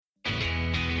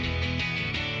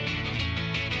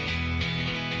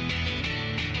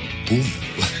Ooh.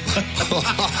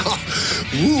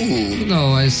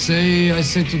 No, I say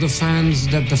to the fans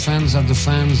that the fans are the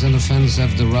fans, and the fans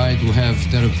have the right to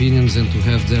have their opinions and to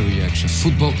have their reaction.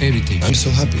 Football heritage. I'm so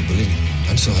happy, believe me.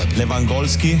 I'm so happy.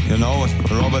 Lewandowski,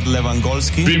 Robert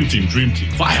Lewandowski. Dream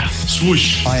team. Fire,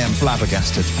 swoosh. I am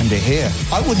flabbergasted, and they're here.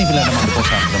 I wouldn't even let them on the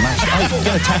bus after the match. I'd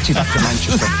get a taxi back to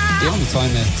Manchester. The only time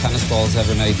a tennis ball's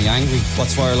ever made me angry.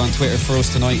 What's viral on Twitter for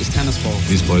us tonight is tennis balls.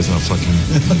 These boys are fucking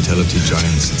mentality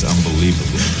giants. It's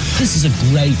unbelievable. This is a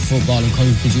great football and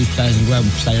couldn't produce players and go out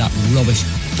and play that rubbish.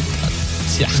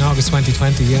 In August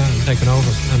 2020, I'm taking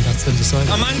over, and that's the decision.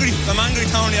 I'm angry,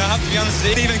 Tony. I have to be honest.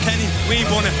 Stephen Kenny, we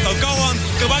won it. So go on,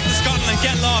 go back to Scotland and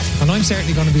get lost. And I'm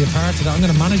certainly going to be a part of that. I'm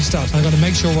going to manage that. I'm going to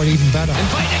make sure we're even better. And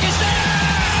fighting is there!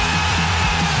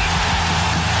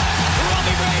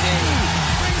 Robbie Brady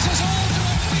brings us all to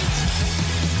our feet.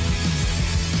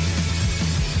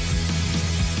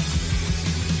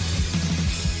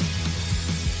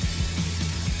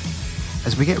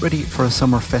 As we get ready for a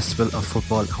summer festival of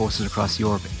football hosted across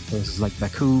Europe in places like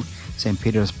Baku, St.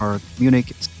 Petersburg,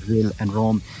 Munich, Seville and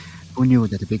Rome, who knew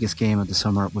that the biggest game of the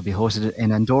summer would be hosted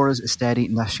in Andorra's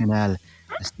Stade National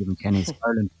as Stephen Kenny's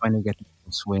Ireland finally get to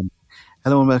swim.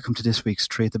 Hello and welcome to this week's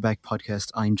Straight the Back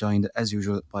podcast. I'm joined as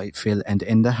usual by Phil and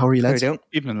Enda. How are you, lads? How are you doing?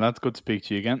 Evening, lads. Good to speak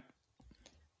to you again.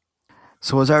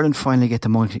 So as Ireland finally get the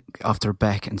monkey off their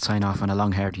back and sign off on a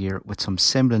long hard year with some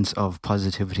semblance of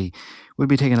positivity, we'll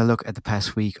be taking a look at the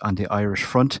past week on the Irish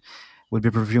front. We'll be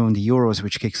reviewing the Euros,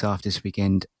 which kicks off this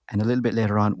weekend, and a little bit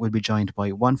later on we'll be joined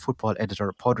by One Football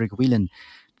editor Padraig Whelan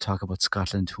to talk about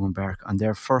Scotland, who embark on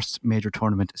their first major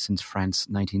tournament since France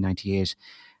 1998.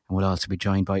 And we'll also be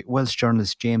joined by Welsh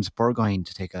journalist James Burgoyne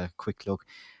to take a quick look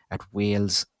at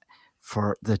Wales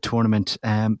for the tournament.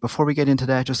 Before we get into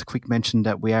that, just a quick mention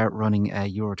that we are running a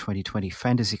Euro 2020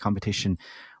 fantasy competition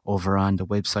over on the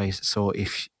website. So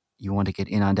if you want to get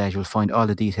in on that, you'll find all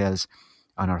the details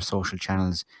on our social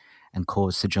channels and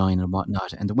codes to join and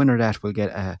whatnot. And the winner of that will get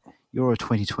a Euro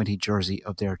 2020 jersey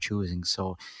of their choosing.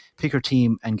 So pick your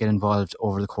team and get involved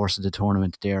over the course of the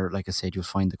tournament there. Like I said, you'll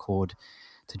find the code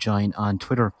to join on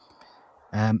Twitter.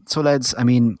 So lads, I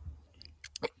mean,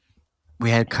 we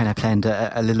had kind of planned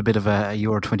a little bit of a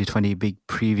Euro 2020 big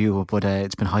preview, but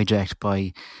it's been hijacked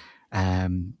by a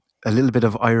little bit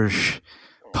of Irish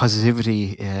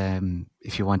positivity,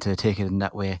 if you want to take it in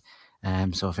that way.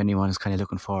 So if anyone is kind of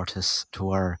looking forward to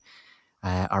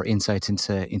our insights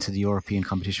into the European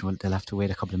competition, well, they'll have to wait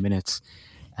a couple of minutes.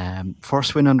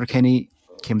 First win under Kenny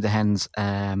came to the hands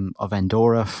of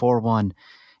Andorra, 4-1.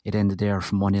 It ended there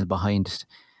from 1-0 behind.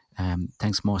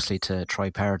 Thanks mostly to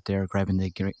Troy Parrott there grabbing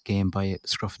the game by the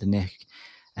scruff of the neck,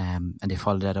 and they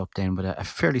followed that up then with a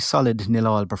fairly solid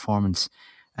 0-0 performance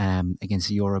against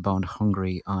the Euro-bound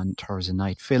Hungary on Thursday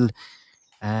night. Phil,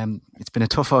 it's been a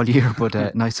tough all year,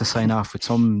 but nice to sign off with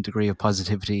some degree of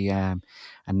positivity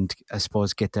and I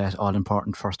suppose get that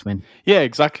all-important first win. Yeah,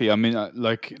 exactly. I mean,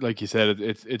 like you said,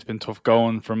 it's been tough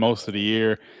going for most of the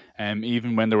year.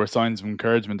 Even when there were signs of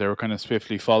encouragement, they were kind of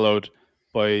swiftly followed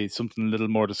by something a little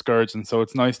more discouraging. So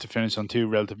it's nice to finish on two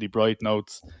relatively bright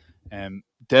notes.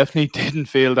 Definitely didn't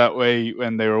feel that way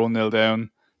when they were 1-0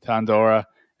 down to Andorra.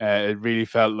 It really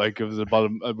felt like it was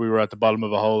we were at the bottom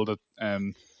of a hole that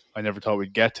I never thought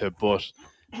we'd get to. But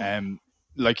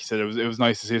like you said, it was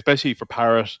nice to see, especially for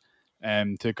Parrott,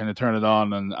 to kind of turn it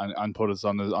on and put us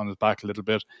on his back a little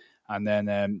bit. And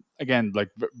then again, like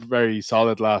very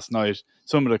solid last night.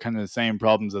 Some of the kind of the same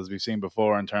problems as we've seen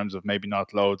before in terms of maybe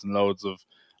not loads and loads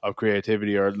of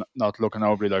creativity or not looking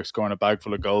overly like scoring a bag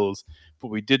full of goals. But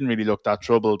we didn't really look that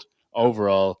troubled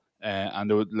overall.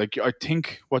 And I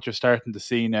think what you're starting to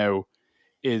see now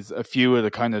is a few of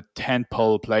the kind of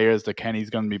tentpole players that Kenny's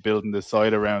going to be building this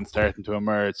side around starting to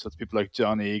emerge. So it's people like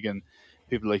John Egan,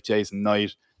 people like Jason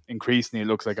Knight. Increasingly, it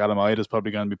looks like Adam Ida's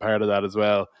probably going to be part of that as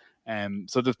well.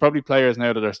 So there's probably players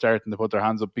now that are starting to put their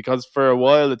hands up, because for a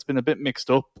while it's been a bit mixed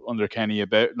up under Kenny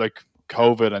about like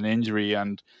COVID and injury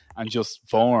and just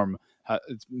form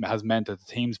has meant that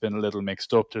the team's been a little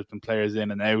mixed up. There's been players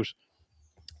in and out,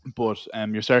 but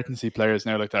you're starting to see players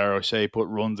now like Dara O'Shea put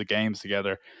runs of games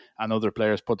together and other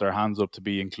players put their hands up to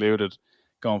be included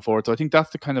going forward. So I think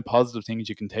that's the kind of positive things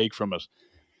you can take from it,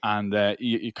 and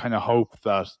you kind of hope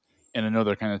that in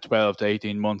another kind of 12 to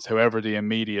 18 months, however the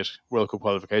immediate World Cup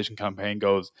qualification campaign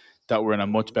goes, that we're in a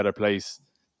much better place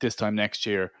this time next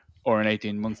year or in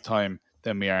 18 months' time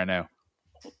than we are now.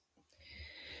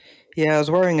 Yeah, I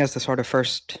was worrying as the sort of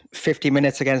first 50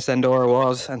 minutes against Andorra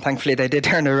was, and thankfully they did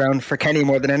turn it around for Kenny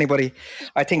more than anybody.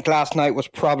 I think last night was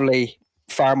probably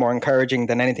far more encouraging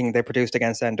than anything they produced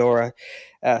against Andorra,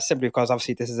 simply because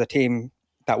obviously this is a team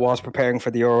that was preparing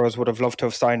for the Euros would have loved to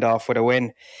have signed off with a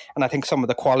win. And I think some of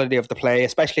the quality of the play,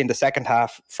 especially in the second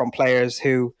half, from players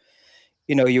who,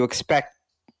 you expect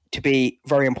to be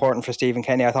very important for Stephen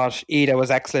Kenny. I thought Idah was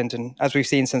excellent, and as we've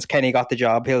seen since Kenny got the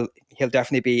job, he'll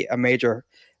definitely be a major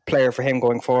player for him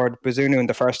going forward. Bazunu in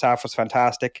the first half was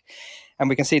fantastic, and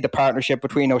we can see the partnership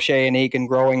between O'Shea and Egan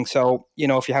growing. So,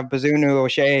 if you have Bazunu,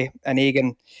 O'Shea and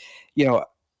Egan,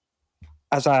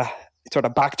 as a sort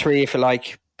of back three, if you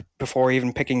like, before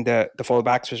even picking the full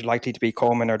backs, which is likely to be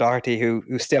Coleman or Doherty,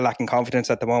 who's still lacking confidence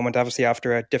at the moment, obviously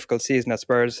after a difficult season at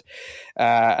Spurs.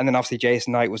 And then obviously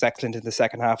Jason Knight was excellent in the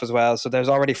second half as well. So there's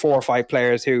already 4 or 5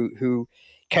 players who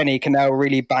Kenny can now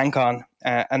really bank on.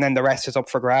 And then the rest is up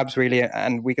for grabs, really.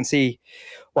 And we can see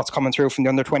what's coming through from the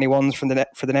under-21s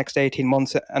for the next 18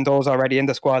 months. And those already in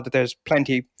the squad, that there's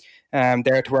plenty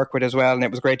there to work with as well. And it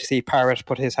was great to see Parrott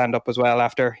put his hand up as well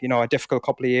after, a difficult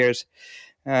couple of years.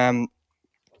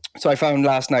 So I found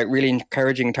last night really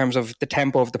encouraging in terms of the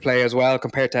tempo of the play as well,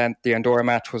 compared to the Andorra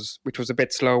match, which was a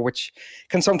bit slow, which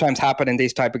can sometimes happen in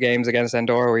these type of games against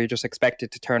Andorra, where you just expect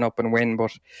it to turn up and win.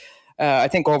 But I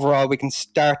think overall we can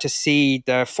start to see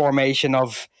the formation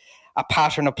of a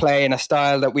pattern of play and a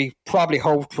style that we probably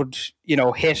hoped would,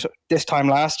 hit this time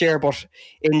last year, but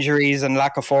injuries and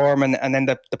lack of form, and then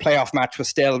the playoff match was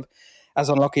still as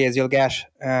unlucky as you'll get.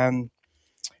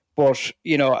 But,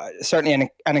 certainly an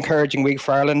encouraging week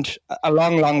for Ireland. A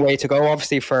long way to go,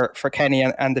 obviously, for Kenny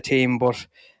and the team. But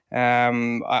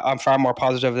I'm far more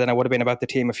positive than I would have been about the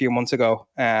team a few months ago.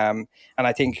 And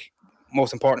I think,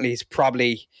 most importantly, he's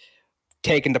probably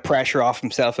taken the pressure off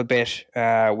himself a bit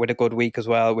with a good week as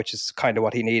well, which is kind of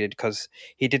what he needed, because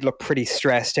he did look pretty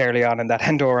stressed early on in that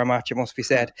Andorra match, it must be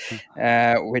said,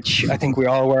 which I think we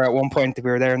all were at one point.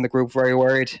 We were there in the group very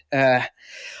worried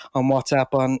on WhatsApp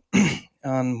on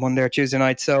Monday or Tuesday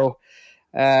night. So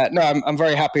I'm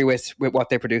very happy with what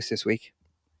they produced this week.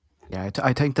 Yeah,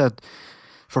 I think that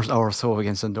first hour or so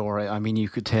against Andorra, I mean, you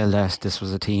could tell that this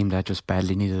was a team that just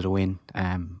badly needed a win,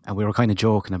 and we were kind of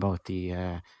joking about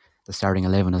the starting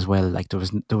 11 as well. Like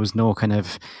there was no kind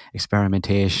of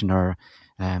experimentation, or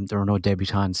there were no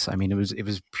debutants. I mean, it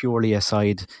was purely a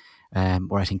side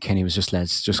where I think Kenny was just,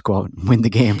 let's just go out and win the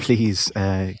game, please,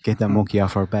 get that monkey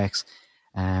off our backs.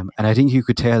 And I think you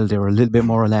could tell they were a little bit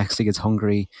more relaxed against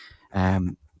Hungary.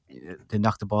 They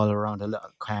knocked the ball around a little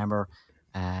calmer.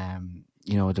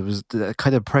 There was the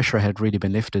kind of pressure had really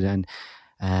been lifted, and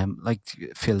like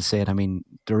Phil said, I mean,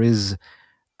 there is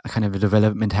a kind of a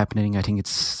development happening. I think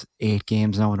it's 8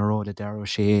 games now in a row that Darragh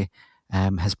O'Shea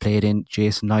has played in.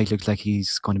 Jason Knight looks like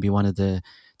he's going to be one of the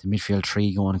midfield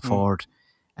 3 going forward,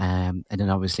 and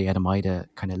then obviously Adam Idah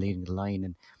kind of leading the line.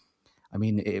 And I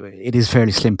mean, it is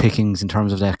fairly slim pickings in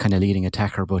terms of that kind of leading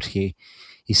attacker, but he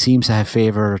seems to have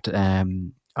favoured Idah,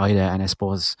 and I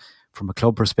suppose from a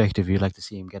club perspective, you'd like to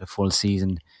see him get a full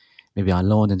season, maybe on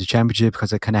loan in the Championship,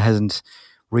 because it kind of hasn't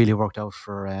really worked out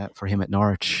for him at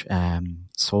Norwich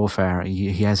so far.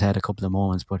 He has had a couple of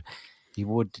moments, but he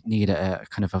would need a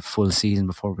kind of a full season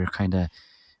before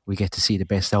we get to see the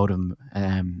best out of him,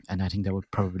 and I think that would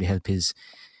probably help his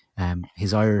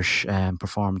Irish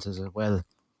performances as well.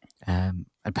 And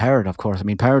Parrott, of course. I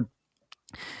mean, Parrott,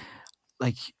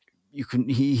 like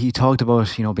he talked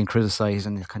about being criticised,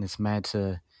 and kind of it's mad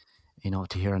to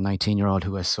hear a 19-year-old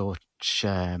who has such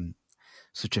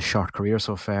a short career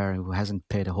so far, who hasn't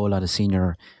played a whole lot of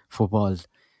senior football,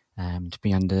 to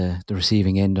be on the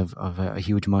receiving end of a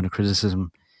huge amount of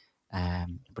criticism.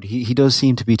 But he does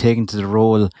seem to be taken to the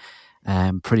role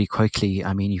pretty quickly.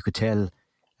 I mean, you could tell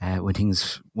when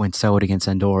things went south against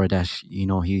Andorra that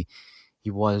he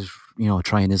was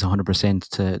trying his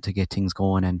 100% to get things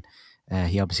going, and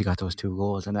he obviously got those 2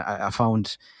 goals. And I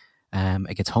found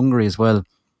against Hungary as well,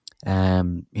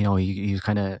 he was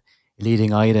kind of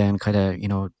leading Idah, and kind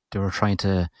of they were trying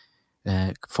to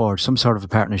forge some sort of a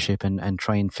partnership and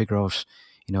try and figure out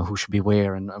who should be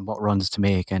where and what runs to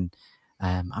make. And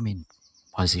I mean,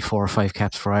 was he 4 or 5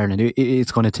 caps for Ireland?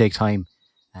 It's going to take time,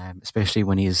 especially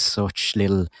when he has such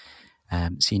little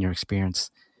senior experience.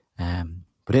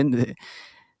 But in the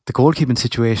goalkeeping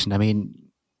situation, I mean,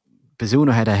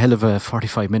 Bazunu had a hell of a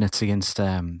 45 minutes against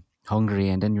Hungary,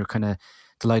 and then you're kind of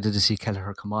delighted to see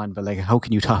Kelleher come on. But like, how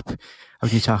can you top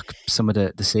some of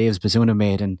the saves Bazunu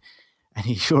made? And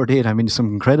he sure did. I mean, some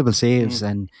incredible saves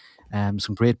and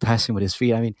some great passing with his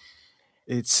feet. I mean,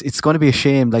 it's going to be a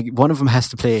shame. Like, one of them has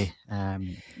to play.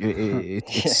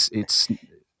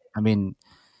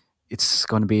 It's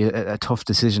going to be a tough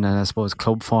decision, and I suppose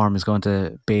club form is going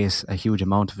to base a huge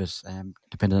amount of it,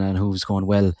 depending on who's going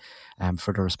well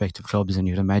for their respective clubs. And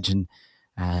you'd imagine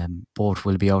both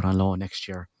will be out on loan next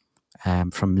year.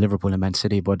 from Liverpool and Man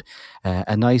City. But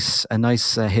a nice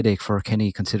headache for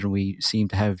Kenny, considering we seem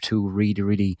to have two really,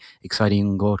 really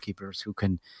exciting goalkeepers who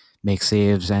can make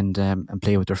saves and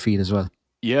play with their feet as well.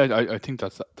 Yeah, I think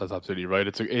that's absolutely right.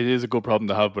 It is a good problem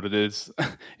to have, but it is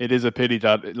a pity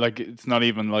that, like, it's not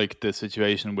even like the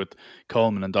situation with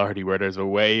Coleman and Doherty where there's a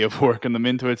way of working them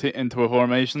into a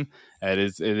formation. It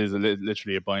is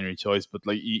literally a binary choice. But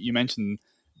like you mentioned,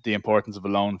 the importance of a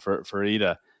loan for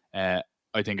Idah.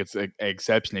 I think it's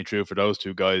exceptionally true for those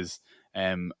two guys.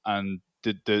 And I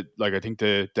think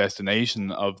the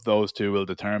destination of those two will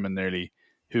determine nearly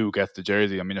who gets the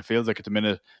jersey. I mean, it feels like at the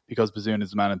minute, because Bazunu is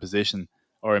the man in possession,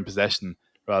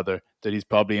 rather, that he's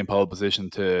probably in pole position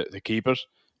to keep it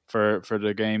for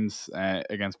the games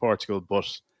against Portugal.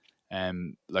 But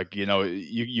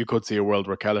you could see a world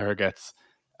where Kelleher gets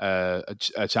a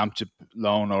championship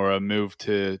loan or a move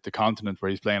to the continent where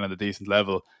he's playing at a decent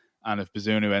level, and if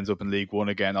Bazunu ends up in League One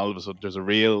again, all of a sudden there's a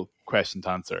real question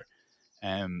to answer.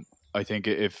 I think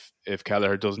if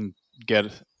Kelleher doesn't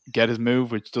get his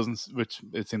move, which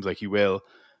it seems like he will,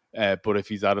 but if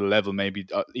he's at a level maybe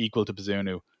equal to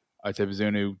Bazunu, I'd say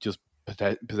Bazunu, just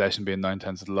possession being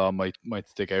 9/10 of the law, might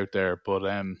stick out there. But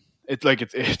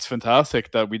it's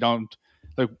fantastic that we don't,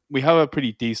 like, we have a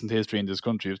pretty decent history in this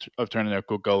country of turning out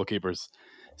good goalkeepers.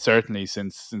 Certainly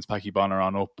since Packie Bonner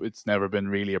on up, it's never been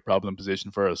really a problem position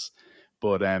for us.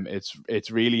 But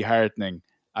it's really heartening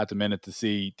at the minute to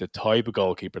see the type of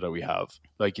goalkeeper that we have.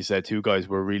 Like you said, two guys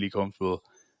were really comfortable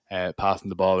passing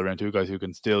the ball around, two guys who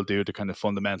can still do the kind of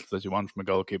fundamentals that you want from a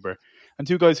goalkeeper, and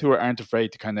two guys who aren't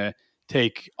afraid to kind of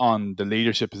take on the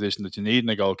leadership position that you need in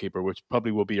a goalkeeper, which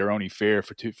probably will be your only fear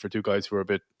for two guys who are a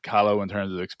bit callow in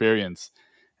terms of experience.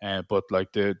 But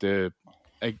like the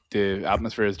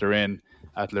atmospheres they're in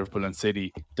at Liverpool and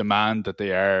City demand that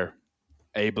they are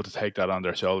able to take that on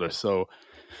their shoulders. So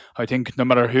I think no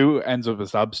matter who ends up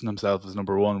establishing himself as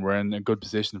number one, we're in a good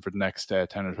position for the next 10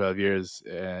 or 12 years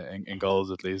in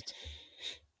goals at least.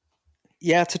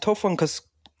 Yeah, it's a tough one because,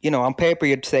 on paper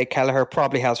you'd say Kelleher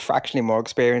probably has fractionally more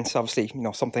experience. Obviously,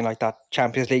 something like that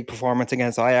Champions League performance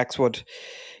against Ajax would,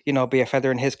 be a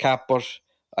feather in his cap. But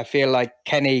I feel like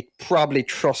Kenny probably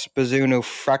trusts Bazunu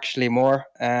fractionally more.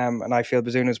 And I feel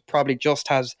Bazunu's probably just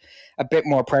has a bit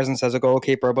more presence as a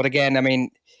goalkeeper. But again, I mean,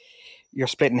 you're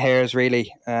splitting hairs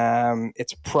really.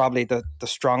 It's probably the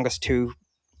strongest two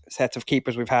sets of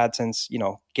keepers we've had since,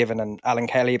 Given and Alan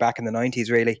Kelly back in the 90s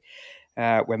really,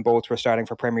 when both were starting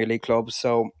for Premier League clubs.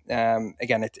 So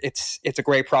again, it's a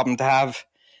great problem to have.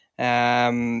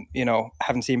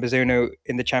 Haven't seen Bazunu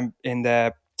in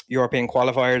the European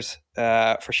qualifiers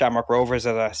for Shamrock Rovers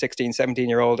as a 16,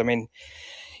 17-year-old. I mean,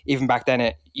 even back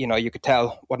then, you could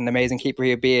tell what an amazing keeper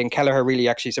he'd be. And Kelleher really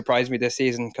actually surprised me this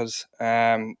season because,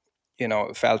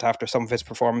 it felt after some of his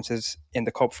performances in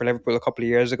the Cup for Liverpool a couple of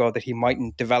years ago that he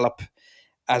mightn't develop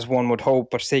as one would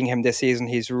hope. But seeing him this season,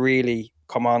 he's really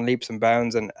come on leaps and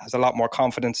bounds and has a lot more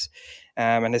confidence.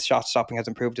 And his shot stopping has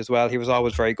improved as well. He was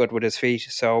always very good with his feet.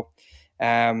 So,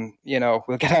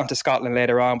 we'll get on to Scotland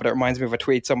later on, but it reminds me of a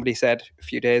tweet somebody said a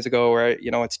few days ago where,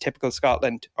 it's typical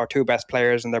Scotland, our two best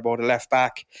players and they're both a left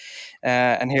back.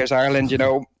 And here's Ireland,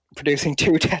 producing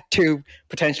two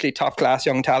potentially top class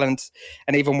young talents,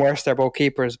 and even worse, they're both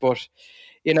keepers. But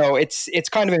it's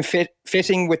kind of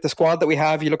fitting with the squad that we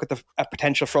have. You look at the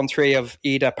potential front three of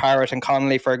Idah, Parrott, and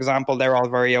Connolly, for example. They're all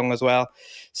very young as well.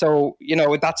 So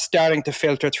that's starting to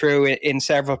filter through in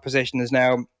several positions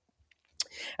now.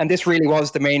 And this really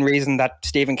was the main reason that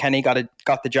Stephen Kenny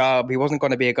got the job. He wasn't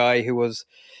going to be a guy who was,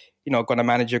 going to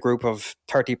manage a group of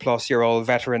 30-plus-year-old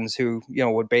veterans who,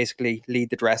 would basically lead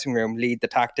the dressing room, lead the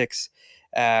tactics.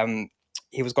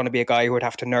 He was going to be a guy who would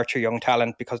have to nurture young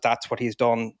talent because that's what he's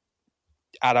done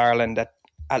at Ireland,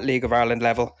 at League of Ireland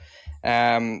level.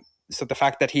 So the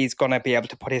fact that he's going to be able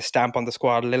to put his stamp on the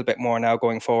squad a little bit more now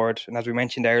going forward, and as we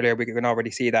mentioned earlier, we can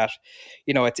already see that,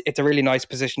 it's a really nice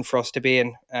position for us to be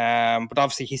in. But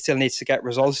obviously he still needs to get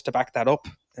results to back that up,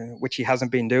 which he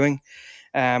hasn't been doing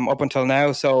up until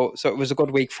now. So it was a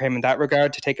good week for him in that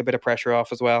regard to take a bit of pressure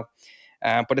off as well.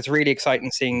 But it's really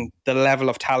exciting seeing the level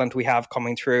of talent we have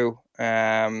coming through,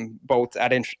 both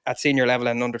at senior level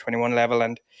and under 21 level.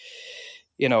 And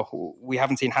we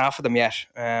haven't seen half of them yet,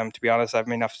 to be honest. I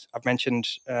mean, I've mentioned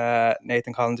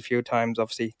Nathan Collins a few times.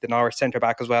 Obviously, the Norwich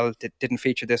centre-back as well didn't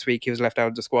feature this week. He was left out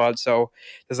of the squad. So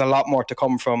there's a lot more to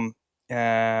come from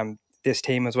this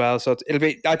team as well. So it'll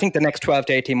be, I think the next 12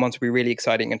 to 18 months will be really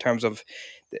exciting in terms of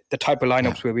the type of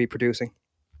lineups we'll be producing.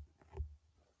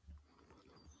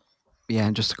 Yeah,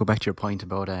 and just to go back to your point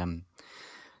about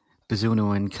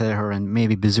Bazunu and Kelleher, and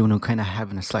maybe Bazunu kind of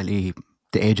having a slightly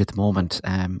the edge at the moment.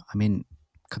 I mean,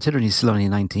 considering he's still only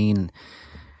 19,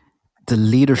 the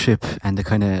leadership and the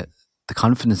kind of the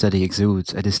confidence that he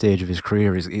exudes at this stage of his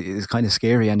career is kind of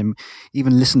scary. And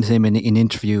even listening to him in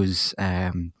interviews,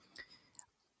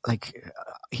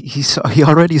 he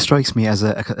already strikes me as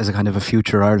a kind of a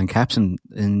future Ireland captain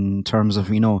in terms of,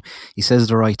 he says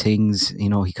the right things.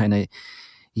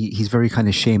 He's very kind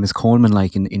of Seamus Coleman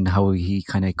like in how he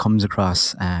kind of comes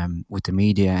across with the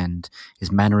media and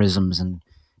his mannerisms and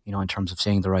in terms of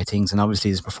saying the right things. And obviously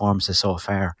his performances so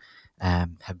far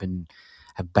have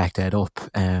backed that up.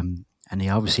 And he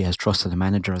obviously has trust of the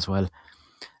manager as well.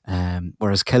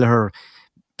 Whereas Kelleher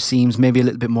seems maybe a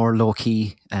little bit more low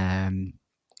key. And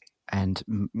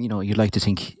you'd like to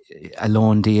think a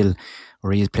loan deal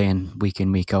where he's playing week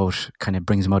in, week out kind of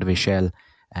brings him out of his shell.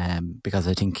 Because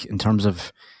I think in terms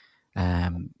of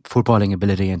footballing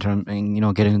ability,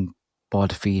 getting ball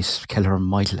to feet, Kelleher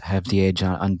might have the edge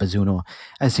on Bazunu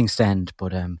as things stand,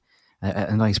 but a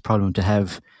nice problem to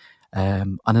have.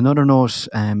 On another note,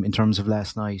 in terms of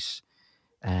last night,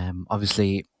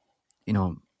 obviously,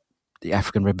 the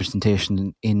African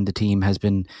representation in the team has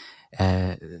been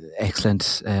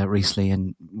excellent recently,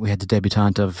 and we had the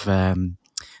debutant of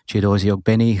Chiedozie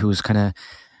Ogbeni, who's kind of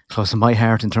close to my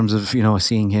heart in terms of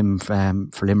seeing him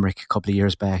for Limerick a couple of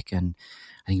years back, and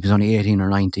I think he was only 18 or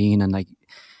 19, and like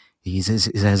his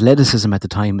athleticism at the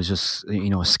time was just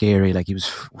scary. Like he was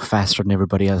faster than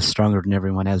everybody else, stronger than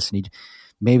everyone else, and he'd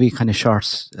maybe kind of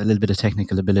short a little bit of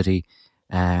technical ability,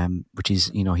 which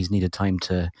he's needed time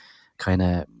to kind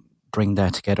of bring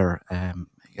that together.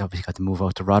 He obviously got to move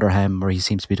out to Rotherham where he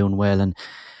seems to be doing well,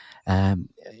 and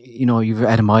you've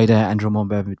Adam Ida, Andrew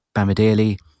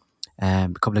Bamidele, a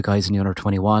couple of guys in the under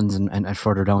 21s and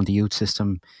further down the youth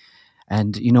system,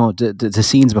 and the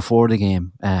scenes before the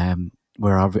game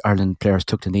where Ireland players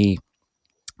took the knee,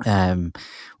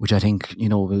 which I think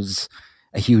was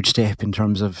a huge step in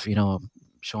terms of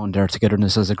showing their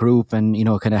togetherness as a group, and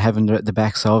kind of having the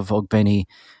backs of Ogbeni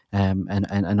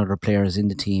and other players in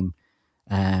the team.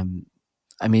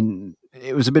 I mean,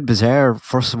 it was a bit bizarre.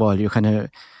 First of all, you kind of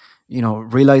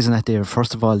realizing that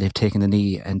they've taken the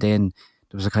knee, and then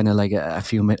there was a kind of like a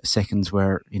few seconds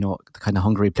where the kind of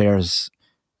Hungary players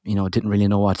didn't really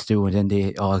know what to do, and then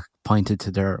they all pointed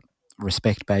to their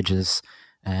respect badges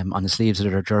on the sleeves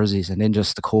of their jerseys, and then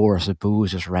just the chorus of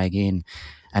boos just rang in,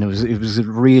 and it was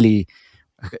really,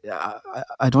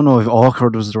 I don't know if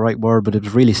awkward was the right word, but it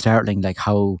was really startling, like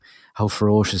how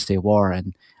ferocious they were.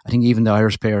 And I think even the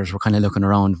Irish players were kind of looking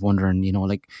around wondering,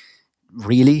 like,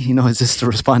 really, is this the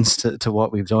response to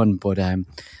what we've done? But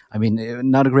I mean,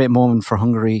 not a great moment for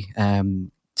Hungary.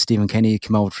 Stephen Kenny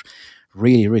came out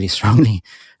really, really strongly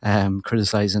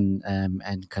criticising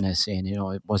and kind of saying,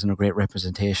 it wasn't a great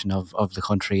representation of the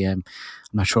country. I'm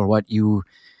not sure what you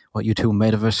two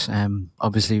made of it.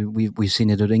 Obviously, we've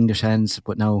seen it at English hands,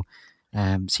 but now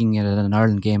seeing it at an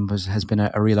Ireland game has been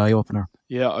a real eye opener.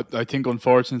 Yeah, I think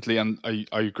unfortunately, and I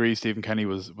agree, Stephen Kenny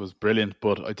was brilliant,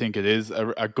 but I think it is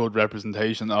a good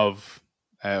representation of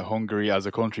Hungary as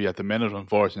a country at the minute,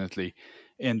 unfortunately,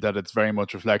 in that it's very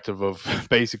much reflective of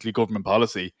basically government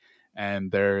policy,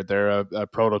 and they're a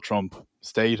proto-Trump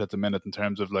state at the minute in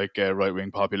terms of like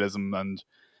right-wing populism and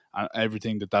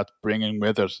everything that's bringing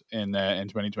with it in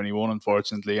 2021,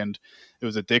 unfortunately. And it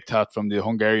was a diktat from the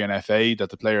Hungarian FA that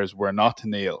the players were not to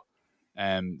kneel.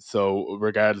 So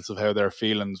regardless of how their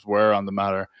feelings were on the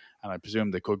matter, and I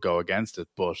presume they could go against it,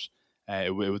 but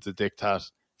it was a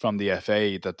diktat from the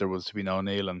FA that there was to be no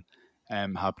kneeling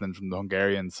happening from the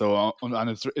Hungarians. So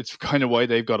and it's kind of why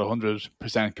they've got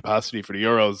 100% capacity for the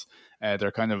Euros.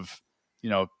 They're kind of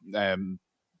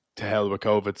to hell with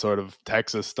COVID sort of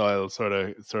Texas style sort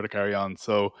of carry on.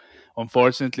 So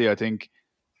unfortunately, I think,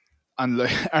 and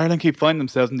like, Ireland keep finding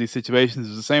themselves in these situations.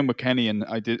 It was the same with Kenny, and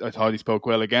I thought he spoke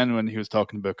well again when he was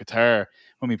talking about Qatar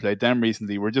when we played them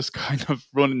recently. We're just kind of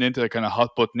running into kind of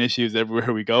hot button issues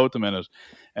everywhere we go at the minute,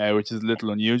 which is a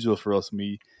little unusual for us.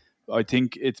 I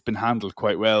think it's been handled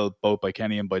quite well, both by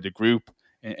Kenny and by the group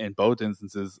in both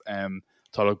instances.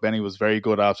 Tolok Benny was very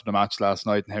good after the match last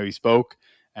night and how he spoke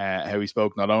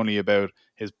not only about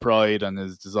his pride and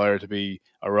his desire to be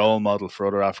a role model for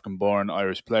other African-born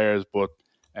Irish players, but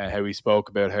how he spoke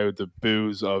about how the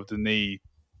boos of the knee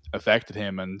affected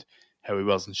him and how he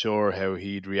wasn't sure how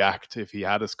he'd react if he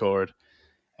had scored.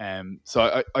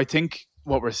 So I think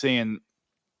what we're seeing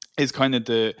is kind of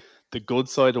the good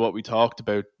side of what we talked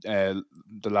about the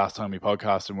last time we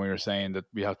podcasted, when we were saying that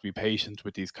we have to be patient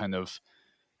with these kind of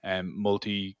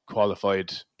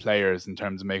multi-qualified players in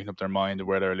terms of making up their mind of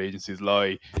where their allegiances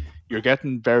lie. You're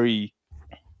getting very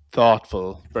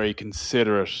thoughtful, very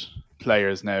considerate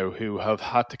players now who have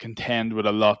had to contend with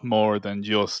a lot more than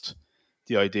just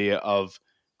the idea of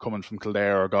coming from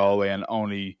Kildare or Galway and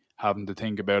only having to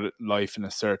think about life in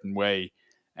a certain way.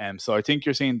 So I think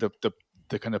you're seeing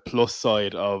the kind of plus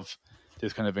side of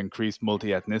this kind of increased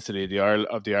multi-ethnicity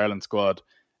of the Ireland squad.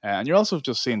 And you're also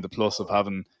just seeing the plus of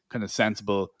having kind of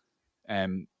sensible,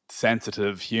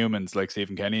 sensitive humans like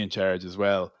Stephen Kenny in charge as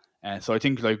well. And so I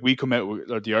think like we come out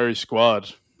with the Irish squad,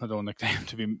 I don't like them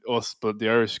to be us, but the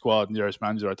Irish squad and the Irish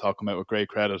manager I thought come out with great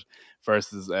credit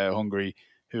versus Hungary,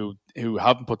 who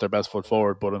haven't put their best foot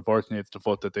forward, but unfortunately it's the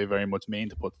foot that they very much mean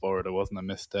to put forward. It wasn't a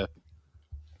misstep.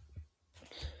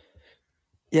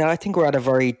 Yeah, I think we're at a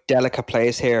very delicate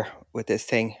place here with this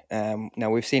thing. Now,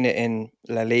 we've seen it in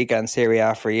La Liga and Serie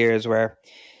A for years where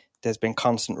there's been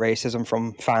constant racism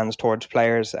from fans towards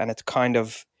players, and it's kind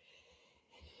of,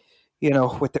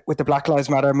 with the Black Lives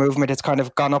Matter movement, it's kind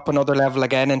of gone up another level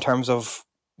again in terms of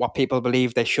what people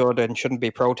believe they should and shouldn't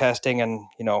be protesting, and,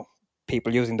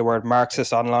 people using the word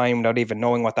Marxist online without even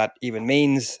knowing what that even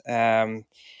means. And,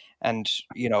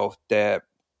 the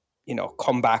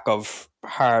comeback of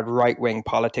hard right-wing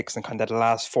politics and kind of the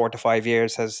last 4 to 5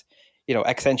 years has,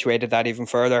 accentuated that even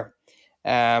further.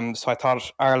 So I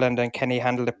thought Ireland and Kenny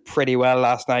handled it pretty well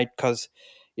last night because,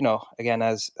 again,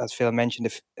 as Phil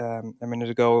mentioned a minute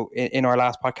ago, in our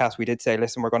last podcast, we did say,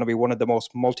 listen, we're going to be one of the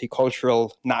most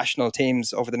multicultural national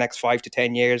teams over the next 5 to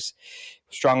 10 years.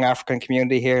 Strong African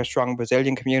community here, strong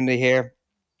Brazilian community here.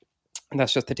 And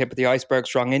that's just the tip of the iceberg.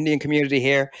 Strong Indian community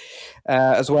here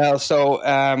as well. So,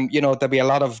 there'll be a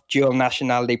lot of dual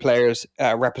nationality players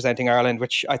representing Ireland,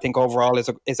 which I think overall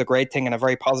is a great thing and a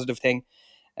very positive thing.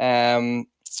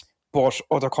 But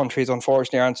other countries,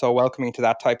 unfortunately, aren't so welcoming to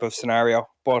that type of scenario.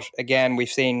 But again, we've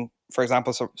seen, for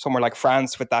example, somewhere like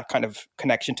France with that kind of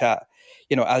connection to,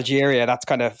 Algeria, that's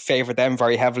kind of favoured them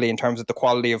very heavily in terms of the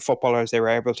quality of footballers they were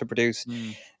able to produce.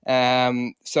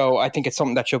 So I think it's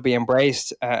something that should be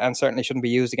embraced and certainly shouldn't be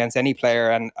used against any player.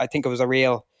 And I think it was a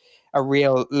real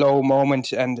low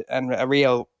moment and a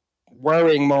real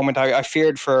worrying moment. I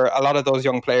feared for a lot of those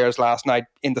young players last night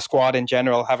in the squad in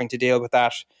general, having to deal with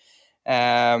that.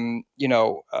 A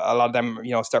lot of them,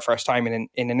 it's their first time in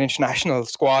an international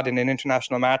squad, in an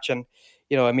international match. And,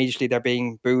 immediately they're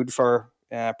being booed for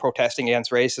protesting against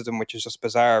racism, which is just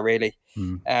bizarre, really.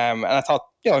 And I thought,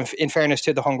 in fairness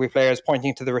to the Hungary players,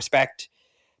 pointing to the respect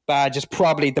badge is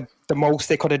probably the most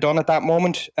they could have done at that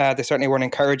moment. They certainly weren't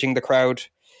encouraging the crowd.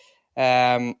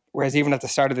 Whereas even at the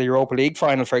start of the Europa League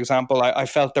final, for example, I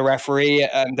felt the referee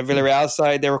and the Villarreal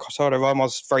side, they were sort of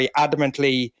almost very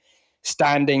adamantly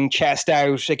standing chest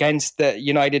out against the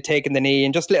United taking the knee,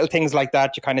 and just little things like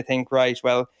that. You kind of think, right,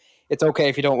 well, it's okay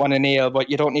if you don't want to kneel, but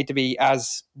you don't need to be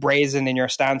as brazen in your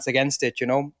stance against it,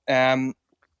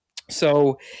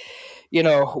 So,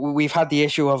 we've had the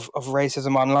issue of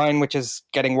racism online, which is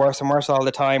getting worse and worse all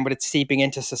the time, but it's seeping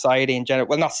into society in general.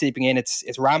 Well, not seeping in, it's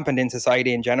rampant in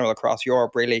society in general across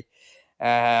Europe, really.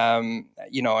 And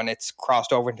it's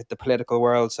crossed over into the political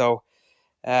world. So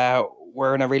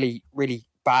we're in a really, really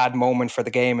bad moment for the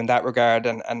game in that regard,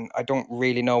 and I don't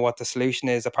really know what the solution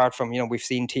is, apart from we've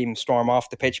seen teams storm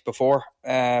off the pitch before,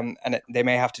 and they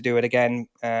may have to do it again.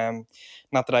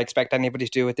 Not that I expect anybody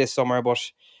to do it this summer,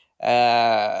 but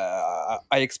I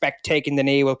expect taking the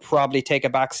knee will probably take a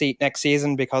back seat next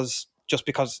season because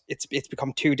it's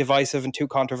become too divisive and too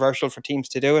controversial for teams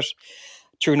to do it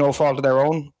through no fault of their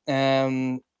own.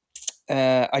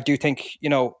 I do think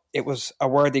it was a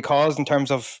worthy cause in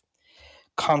terms of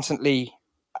constantly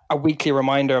a weekly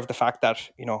reminder of the fact that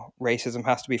racism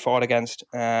has to be fought against,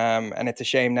 and it's a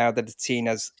shame now that it's seen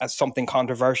as something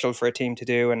controversial for a team to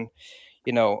do, and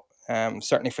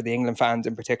certainly for the England fans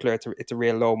in particular, it's a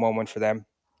real low moment for them.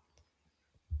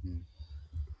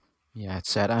 Yeah,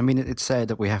 it's sad. I mean, it's sad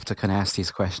that we have to kind of ask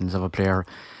these questions of a player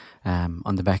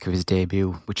on the back of his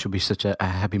debut, which should be such a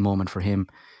happy moment for him.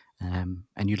 And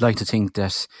you'd like to think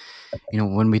that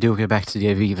when we do get back to the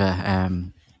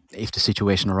Aviva, if the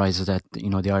situation arises, that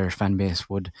the Irish fan base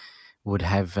would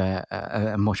have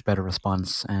a much better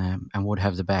response and would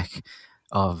have the back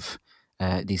of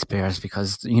these players,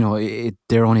 because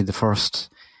they're only the first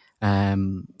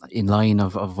in line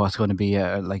of what's going to be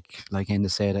like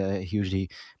Enda said, a hugely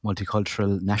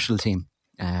multicultural national team.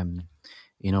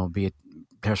 Be it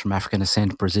players from African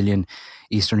descent, Brazilian,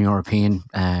 Eastern European.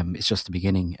 It's just the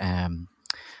beginning.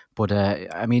 But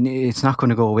I mean, it's not going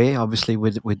to go away, obviously,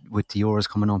 with the Euros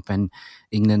coming up, and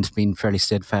England being fairly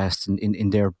steadfast in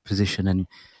their position.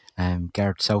 And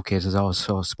Gareth Southgate has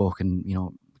also spoken,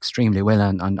 extremely well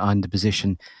on the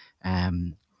position.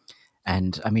 And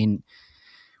I mean,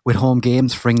 with home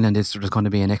games for England, there's going to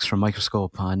be an extra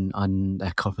microscope on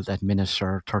a couple that minute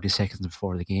or 30 seconds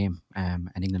before the game. And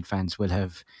England fans will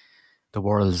have the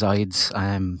world's eyes,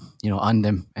 on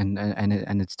them,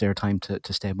 and it's their time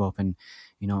to step up. And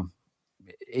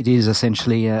it is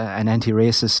essentially an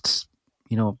anti-racist,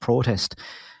 protest.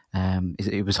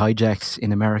 It was hijacked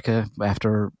in America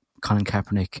after Colin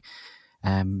Kaepernick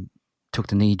took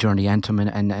the knee during the anthem,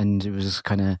 and it was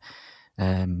kind of,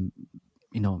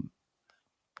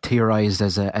 theorized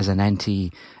as an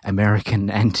anti-American,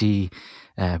 anti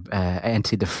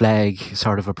the flag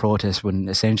sort of a protest, when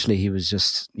essentially he was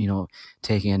just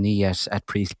taking a knee at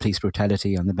police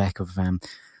brutality on the back of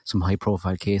some high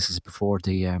profile cases before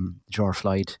the George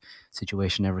Floyd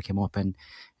situation ever came up. And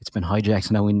it's been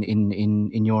hijacked now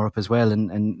in Europe as well,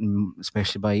 and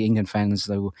especially by England fans,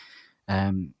 though.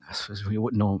 I suppose we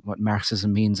wouldn't know what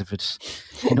Marxism means if it,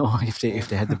 if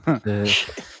they had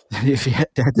if they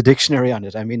had the dictionary on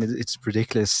it. I mean, it's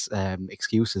ridiculous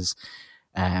excuses,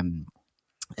 and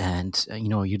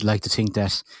you'd like to think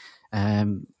that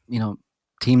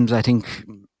teams, I think,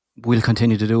 will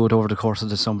continue to do it over the course of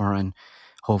the summer, and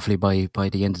hopefully by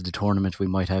the end of the tournament we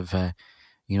might have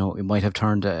we might have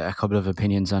turned a couple of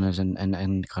opinions on it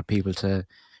and got people to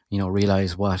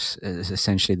realise what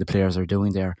essentially the players are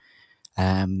doing there.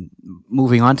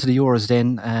 Moving on to the Euros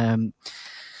then,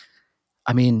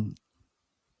 I mean,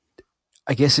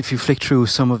 I guess if you flick through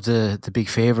some of the big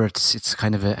favourites, it's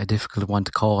kind of a difficult one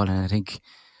to call, and I think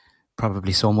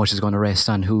probably so much is going to rest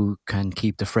on who can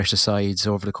keep the freshest sides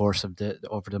over the course of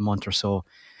the month or so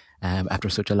after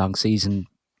such a long season.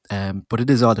 But it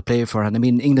is all to play for, and I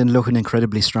mean, England looking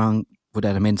incredibly strong with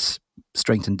that immense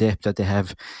strength and depth that they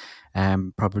have.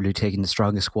 Probably taking the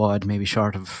strongest squad, maybe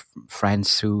short of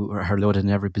France, who are loaded in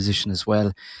every position as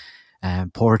well.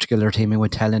 Portugal are teaming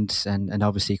with talent and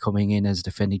obviously coming in as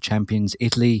defending champions.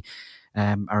 Italy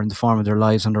are in the form of their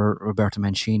lives under Roberto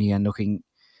Mancini and looking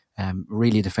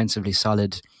really defensively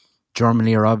solid.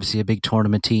 Germany are obviously a big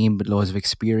tournament team with loads of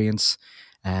experience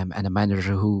and a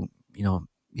manager who,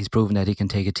 he's proven that he can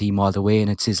take a team all the way,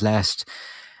 and it's his last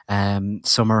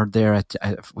summer there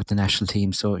with the national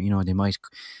team, so they might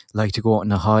like to go out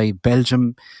on a high.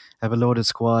 Belgium have a loaded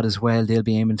squad as well. They'll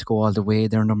be aiming to go all the way.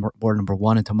 They're world number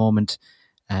one at the moment,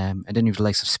 and then you've the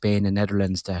likes of Spain and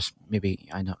Netherlands that maybe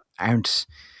aren't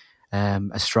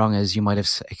as strong as you might have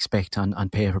expect on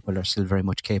paper, but are still very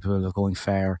much capable of going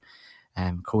far.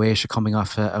 Croatia coming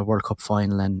off a World Cup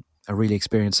final and a really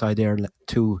experienced side there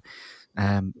too.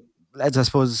 Lads, I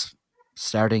suppose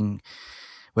starting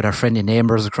with our friendly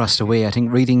neighbours across the way, I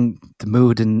think reading the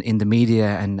mood in the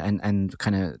media and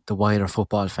kind of the wider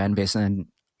football fan base, and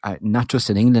not just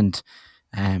in England,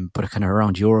 but kind of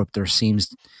around Europe, there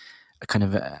seems a kind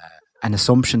of an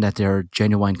assumption that they're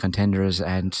genuine contenders,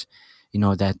 and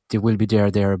that they will be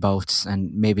thereabouts,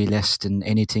 and maybe less than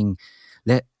anything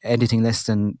less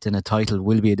than a title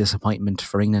will be a disappointment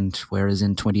for England. Whereas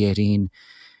in 2018,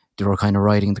 they were kind of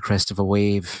riding the crest of a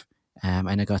wave,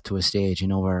 and it got to a stage,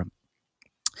 where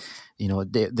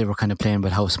they were kind of playing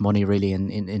with house money really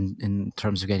in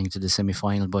terms of getting to the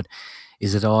semi-final. But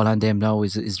is it all on them now?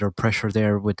 Is there pressure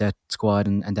there with that squad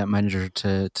and that manager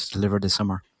to deliver this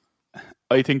summer?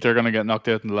 I think they're going to get knocked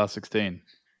out in the last 16.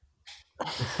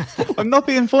 I'm not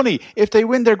being funny. If they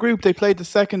win their group, they play the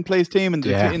second place team in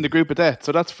the group of death.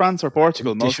 So that's France or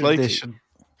Portugal, most likely.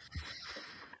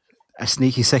 A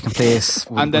sneaky second place.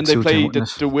 And then they play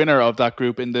the winner of that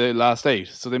group in the last 8.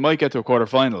 So they might get to a quarter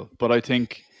final. But I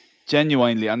think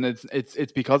genuinely, and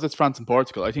it's because it's France and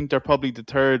Portugal, I think they're probably the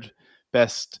third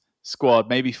best squad,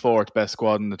 maybe fourth best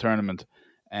squad in the tournament.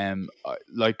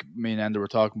 Like me and Enda were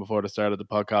talking before the start of the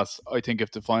podcast, I think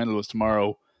if the final was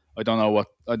tomorrow, I don't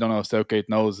know if Southgate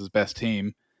knows his best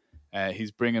team.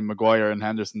 He's bringing Maguire and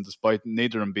Henderson despite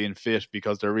neither of them being fit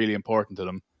because they're really important to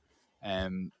them.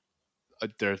 I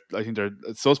think they're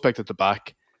suspect at the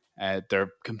back.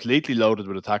 They're completely loaded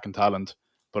with attacking talent,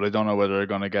 but I don't know whether they're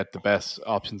going to get the best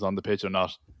options on the pitch or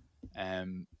not.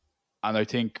 And I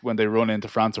think when they run into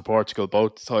France or Portugal,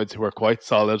 both sides who are quite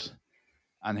solid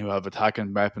and who have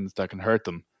attacking weapons that can hurt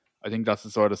them, I think that's the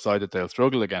sort of side that they'll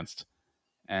struggle against.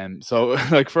 So,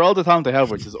 for all the talent they have,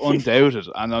 which is undoubted,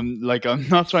 and I'm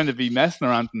not trying to be messing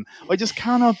around, I just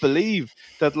cannot believe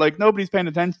that nobody's paying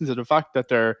attention to the fact that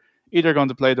they're either going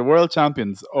to play the world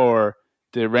champions or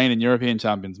the reigning European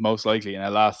champions, most likely in a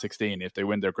last 16 if they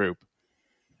win their group.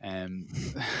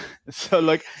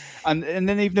 So and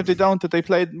then even if they don't, that they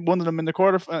played one of them in the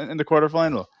quarter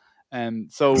final.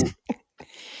 So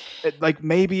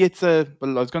maybe it's I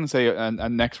was going to say a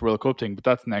next World Cup thing, but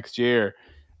that's next year.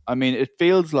 I mean, it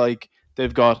feels like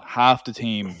they've got half the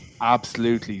team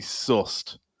absolutely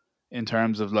sussed in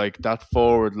terms of that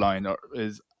forward line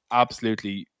is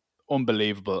absolutely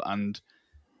unbelievable. And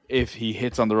if he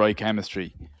hits on the right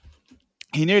chemistry,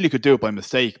 he nearly could do it by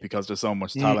mistake because there's so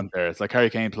much talent there. It's like Harry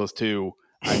Kane +2,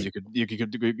 and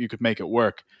you could make it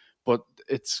work. But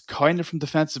it's kind of from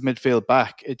defensive midfield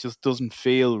back. It just doesn't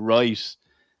feel right.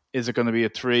 Is it going to be a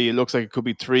 3? It looks like it could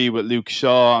be 3 with Luke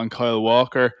Shaw and Kyle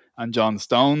Walker and John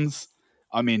Stones.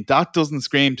 I mean, that doesn't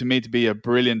scream to me to be a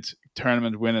brilliant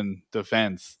tournament-winning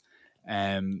defense.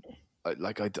 I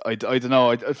don't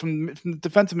know. From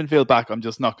defensive midfield back, I'm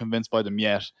just not convinced by them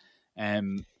yet.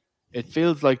 It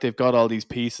feels like they've got all these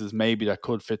pieces maybe that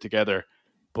could fit together,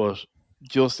 but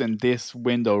just in this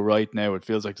window right now, it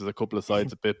feels like there's a couple of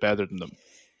sides a bit better than them.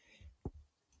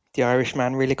 The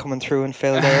Irishman really coming through and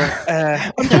Phil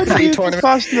there. I'm trying to be as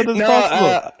passionate as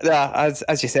possible.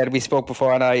 As you said, we spoke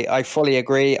before, and I fully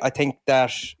agree. I think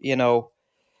that,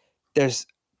 there's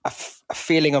a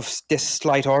feeling of this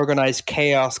slight organised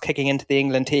chaos kicking into the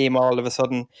England team all of a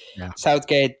sudden. Yeah.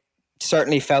 Southgate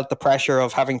certainly felt the pressure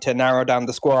of having to narrow down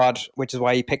the squad, which is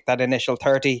why he picked that initial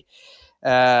 30.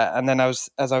 And then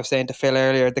as I was saying to Phil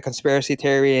earlier, the conspiracy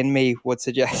theory in me would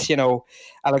suggest,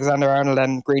 Alexander-Arnold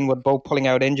and Greenwood both pulling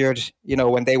out injured,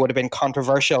 when they would have been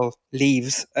controversial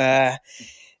leaves.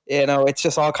 It's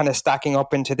just all kind of stacking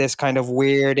up into this kind of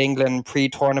weird England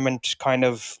pre-tournament kind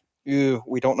of,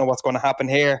 we don't know what's going to happen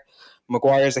here.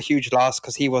 Maguire's a huge loss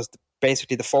because he was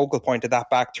basically the focal point of that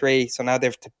back 3. So now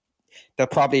they'll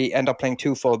probably end up playing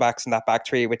 2 full-backs in that back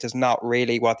 3, which is not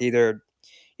really what either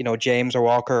James or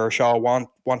Walker or Shaw want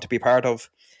to be part of.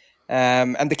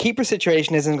 And the keeper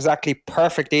situation isn't exactly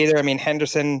perfect either. I mean,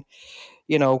 Henderson,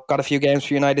 got a few games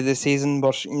for United this season,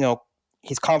 but,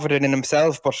 he's confident in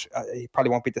himself, but he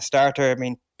probably won't be the starter. I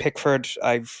mean, Pickford,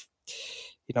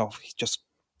 just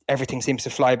everything seems to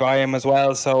fly by him as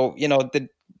well. So,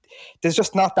 there's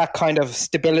just not that kind of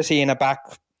stability in a back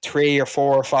 3 or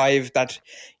 4 or 5 that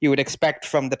you would expect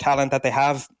from the talent that they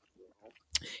have,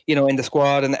 in the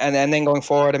squad. And then going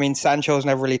forward, I mean, Sancho's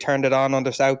never really turned it on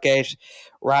under Southgate.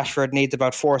 Rashford needs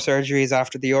about 4 surgeries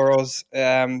after the Euros.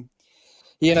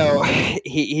 He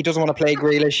doesn't want to play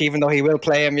Grealish, even though he will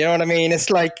play him. You know what I mean? It's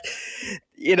like,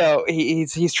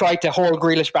 he's tried to hold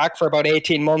Grealish back for about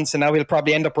 18 months, and now he'll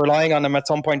probably end up relying on him at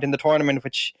some point in the tournament,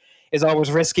 which is always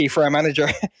risky for a manager.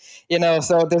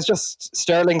 So there's just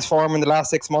Sterling's form in the last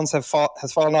 6 months has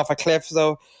fallen off a cliff.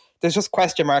 So there's just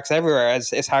question marks everywhere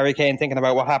as Harry Kane thinking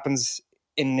about what happens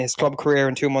in his club career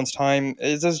in 2 months' time.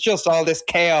 There's just all this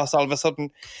chaos all of a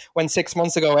sudden when 6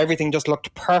 months ago everything just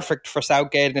looked perfect for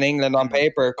Southgate in England on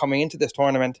paper coming into this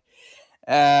tournament.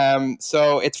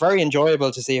 So it's very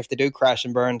enjoyable to see if they do crash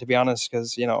and burn, to be honest,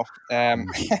 because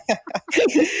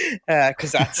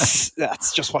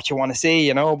that's just what you want to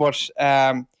see, but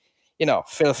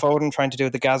Phil Foden trying to do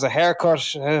the Gaza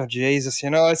haircut, oh Jesus,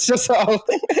 it's just all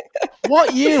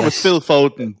What year was Phil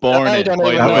Foden born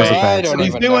in?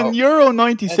 He's doing Euro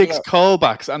 96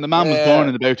 callbacks, and the man was born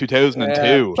in about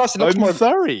 2002. Plus, it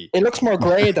looks more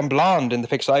grey than blonde in the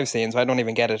pictures I've seen, so I don't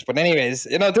even get it. But anyways,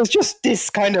 there's just this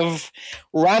kind of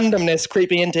randomness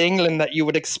creeping into England that you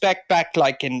would expect back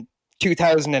like in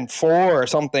 2004 or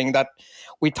something that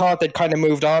we thought they'd kind of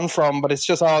moved on from, but it's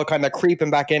just all kind of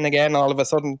creeping back in again all of a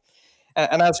sudden.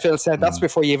 And as Phil said, that's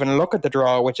before you even look at the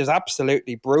draw, which is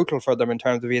absolutely brutal for them in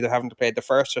terms of either having to play the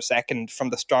first or second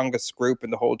from the strongest group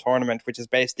in the whole tournament, which is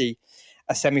basically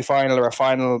a semi-final or a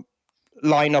final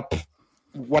lineup,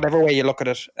 whatever way you look at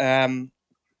it. But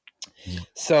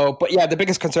yeah, the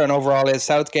biggest concern overall is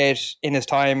Southgate in his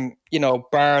time,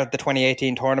 bar the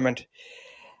 2018 tournament,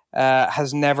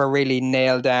 has never really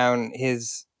nailed down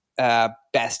his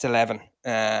best 11.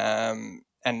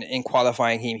 And in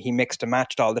qualifying, he mixed and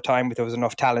matched all the time, but there was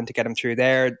enough talent to get him through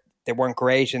there. They weren't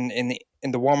great in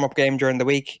the warm-up game during the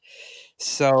week.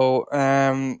 So,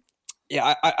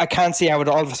 I can't see how it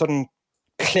all of a sudden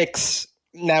clicks.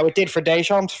 Now, it did for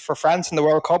Deschamps, for France in the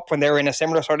World Cup when they were in a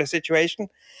similar sort of situation.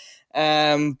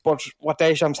 But what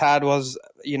Deschamps had was,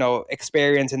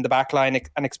 experience in the back line,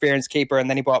 an experienced keeper, and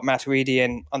then he brought Matuidi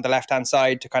in on the left-hand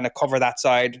side to kind of cover that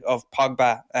side of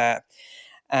Pogba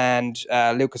and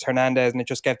Lucas Hernandez, and it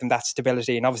just gave them that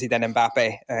stability. And obviously then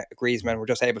Mbappe, Griezmann were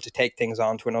just able to take things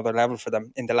on to another level for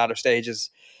them in the latter stages.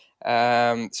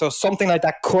 So something like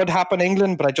that could happen in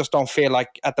England, but I just don't feel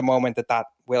like at the moment that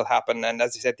will happen. And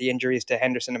as you said, the injuries to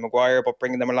Henderson and Maguire, but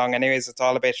bringing them along anyways, it's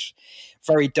all a bit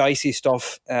very dicey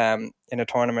stuff in a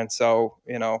tournament. So,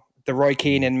 the Roy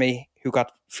Keane in me, who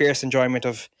got fierce enjoyment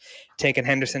of taking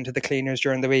Henderson to the cleaners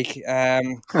during the week,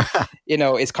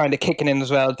 is kind of kicking in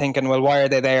as well, thinking, well, why are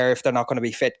they there if they're not going to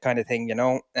be fit, kind of thing,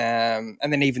 and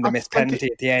then even the missed penalty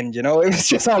at the end, it was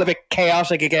just all a bit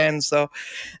chaotic again. So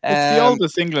it's the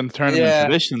oldest England tournament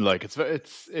tradition. Like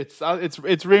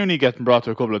it's Rooney getting brought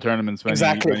to a couple of tournaments when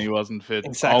he wasn't fit.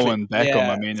 Owen, Beckham.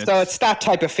 I mean, so it's that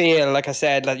type of feel, like I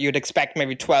said, that you'd expect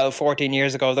maybe 12, 14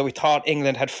 years ago, that we thought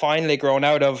England had finally grown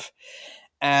out of.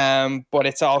 But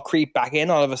it's all creeped back in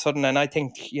all of a sudden, and I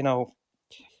think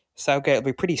Southgate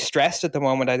will be pretty stressed at the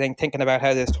moment, I think, thinking about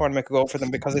how this tournament could go for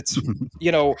them, because it's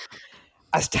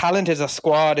as talented a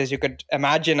squad as you could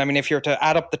imagine. I mean, if you're to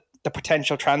add up the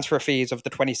potential transfer fees of the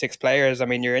 26 players, I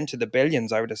mean, you're into the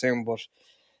billions, I would assume, but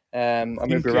I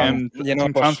may be wrong.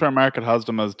 Transfer Market has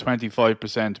them as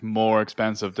 25% more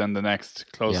expensive than the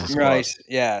next closest squad. Right,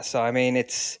 yeah. So I mean,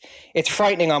 it's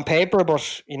frightening on paper,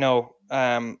 but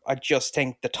I just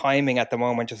think the timing at the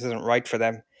moment just isn't right for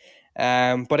them.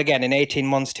 But again, in 18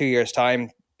 months, 2 years'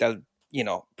 time, they'll,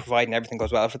 providing everything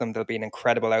goes well for them, they'll be an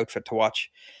incredible outfit to watch.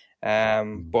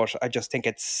 But I just think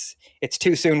it's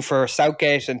too soon for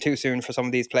Southgate and too soon for some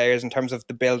of these players in terms of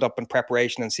the build-up and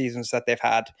preparation and seasons that they've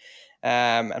had.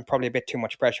 And probably a bit too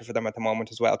much pressure for them at the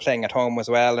moment as well, playing at home as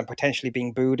well, and potentially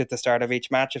being booed at the start of each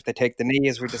match if they take the knee,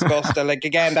 as we discussed.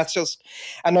 Again, that's just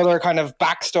another kind of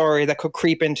backstory that could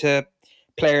creep into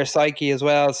player psyche as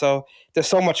well. So there's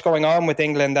so much going on with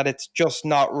England that it's just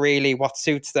not really what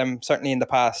suits them, certainly in the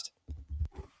past.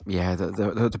 Yeah,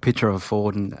 the picture of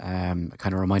Foden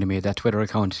kind of reminded me of that Twitter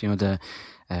account,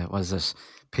 was it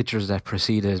pictures that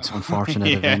preceded unfortunate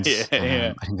events.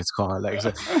 I think it's called.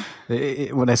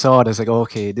 When I saw it, I was like,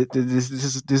 okay, this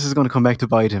is going to come back to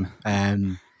bite him.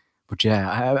 But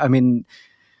yeah, I mean,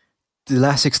 the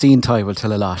last 16 tie will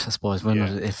tell a lot, I suppose.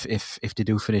 If they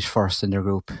do finish first in their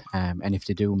group, and if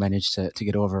they do manage to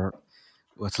get over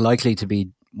what's likely to be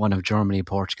one of Germany,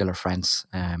 Portugal, or France,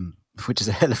 which is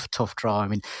a hell of a tough draw. I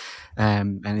mean,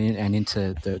 and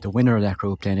into the winner of that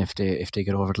group, then if they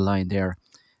get over the line there.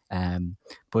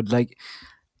 But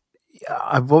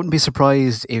I wouldn't be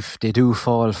surprised if they do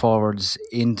fall forwards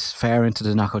far into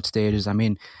the knockout stages. I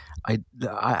mean,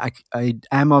 I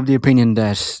am of the opinion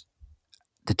that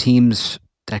the teams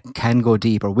that can go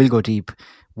deep or will go deep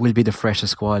will be the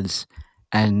freshest squads,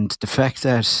 and the fact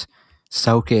that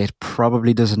Southgate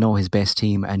probably doesn't know his best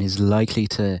team and is likely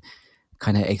to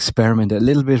kind of experiment a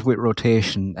little bit with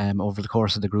rotation over the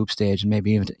course of the group stage and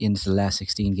maybe even into the last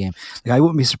 16 game. I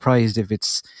wouldn't be surprised if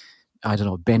it's, I don't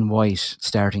know, Ben White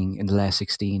starting in the last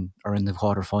 16 or in the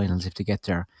quarterfinals if they get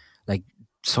there.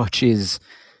 Such is,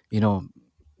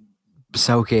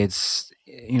 Southgate's,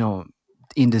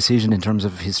 indecision in terms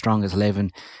of his strongest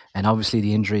 11, and obviously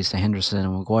the injuries to Henderson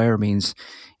and Maguire means,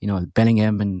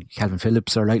 Bellingham and Calvin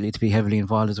Phillips are likely to be heavily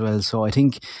involved as well. So I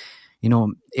think,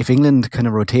 if England kind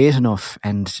of rotate enough,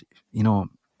 and I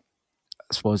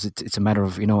suppose it's a matter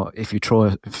of, if you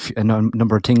throw a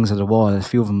number of things at the wall, a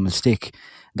few of them will stick.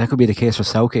 That could be the case for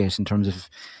Southgate in terms of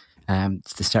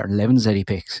the starting 11s that he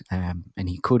picks, and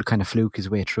he could kind of fluke his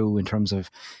way through in terms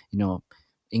of,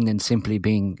 England simply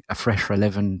being a fresher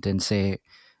 11 than, say,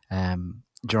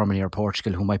 Germany or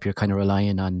Portugal, who might be kind of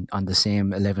relying on the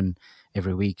same 11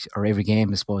 every week or every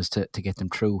game, I suppose, to get them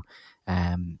through,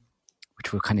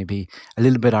 which would kind of be a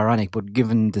little bit ironic. But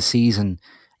given the season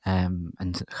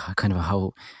and kind of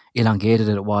how elongated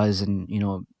it was, and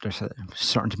there's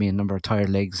certain to be a number of tired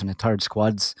legs and tired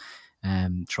squads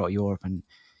throughout Europe, and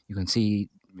you can see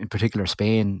in particular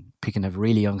Spain picking a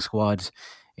really young squad,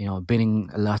 binning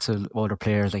lots of older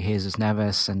players like Jesus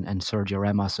Navas and Sergio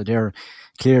Ramos. So they're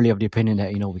clearly of the opinion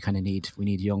that we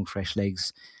need young fresh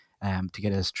legs to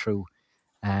get us through.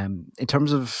 In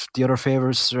terms of the other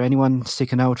favourites, is there anyone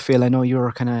sticking out? Phil, I know you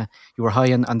were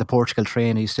high on the Portugal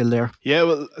train. Are you still there? Yeah,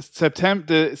 well,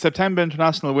 the September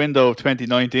international window of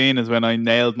 2019 is when I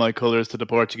nailed my colours to the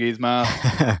Portuguese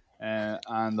mast,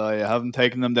 and I haven't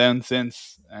taken them down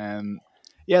since. I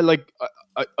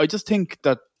just think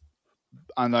that,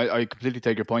 and I completely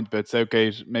take your point about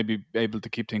Southgate maybe able to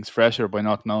keep things fresher by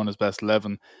not knowing his best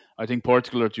 11. I think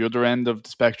Portugal are at the other end of the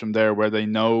spectrum there, where they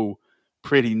know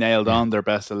pretty nailed on their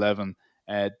best 11.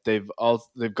 They've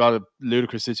got a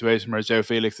ludicrous situation where João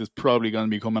Felix is probably going to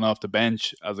be coming off the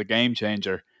bench as a game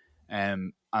changer,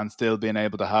 and still being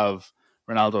able to have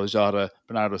Ronaldo, Jota,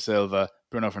 Bernardo Silva,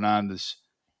 Bruno Fernandes,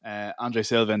 Andre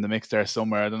Silva in the mix there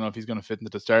somewhere. I don't know if he's going to fit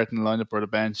into the starting lineup or the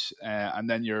bench, and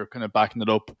then you're kind of backing it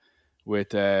up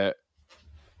with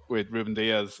Ruben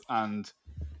Diaz and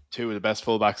two of the best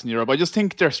fullbacks in Europe. I just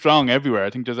think they're strong everywhere.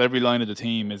 I think there's every line of the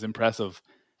team is impressive.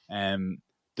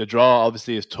 The draw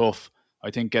obviously is tough.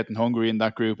 I think getting Hungary in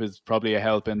that group is probably a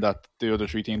help in that the other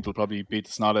 3 teams will probably beat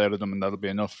the snot out of them, and that'll be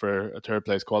enough for a third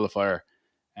place qualifier.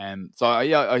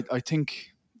 I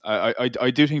think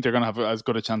I do think they're going to have as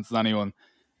good a chance as anyone.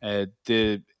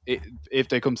 If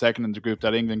they come second in the group,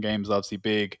 that England game is obviously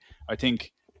big. I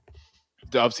think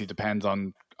it obviously depends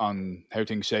on how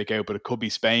things shake out, but it could be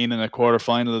Spain in a quarter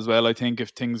final as well, I think, if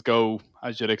things go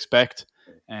as you'd expect.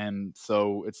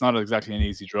 So it's not exactly an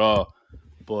easy draw,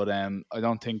 but I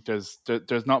don't think there's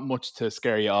not much to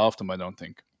scare you off them, I don't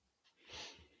think.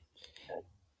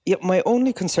 Yeah, my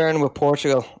only concern with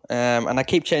Portugal, and I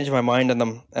keep changing my mind on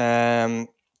them,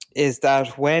 is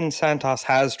that when Santos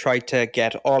has tried to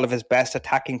get all of his best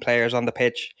attacking players on the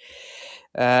pitch,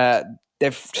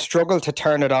 they've struggled to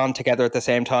turn it on together at the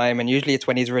same time. And usually it's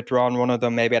when he's withdrawn one of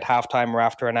them, maybe at halftime or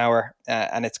after an hour,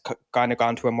 and it's kind of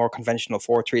gone to a more conventional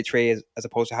 4-3-3 as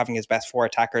opposed to having his best 4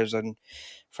 attackers and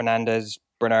Fernandes,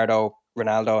 Bernardo,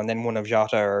 Ronaldo, and then one of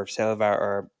Jota or Silva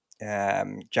or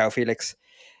João Felix.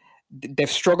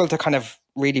 They've struggled to kind of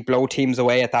really blow teams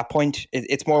away at that point.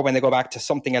 It's more when they go back to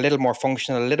something a little more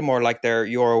functional, a little more like their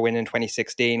Euro win in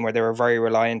 2016, where they were very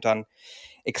reliant on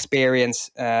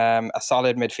experience, a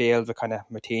solid midfield with kind of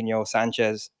Moutinho,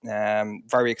 Sanchez,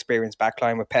 very experienced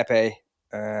backline with Pepe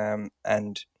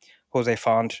and Jose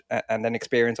Font, and then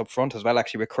experience up front as well,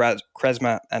 actually, with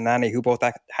Quaresma and Nani, who both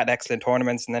had excellent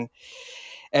tournaments. And then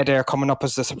Eder coming up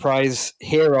as the surprise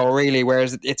hero, really,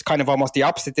 whereas it's kind of almost the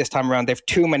opposite this time around. They've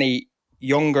too many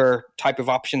younger type of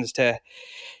options to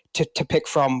pick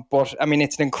from. But I mean,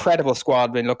 it's an incredible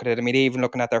squad when you look at it. I mean, even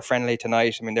looking at their friendly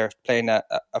tonight, I mean, they're playing a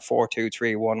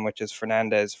 4-2-3-1, which is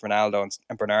Fernandes, Ronaldo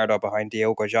and Bernardo behind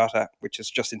Diogo Jota, which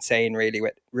is just insane, really,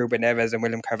 with Ruben Neves and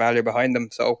William Carvalho behind them.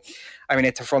 So, I mean,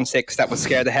 it's a front six that would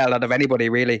scare the hell out of anybody,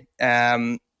 really.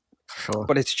 Sure.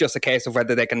 But it's just a case of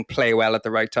whether they can play well at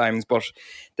the right times. But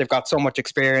they've got so much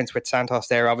experience with Santos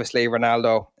there, obviously,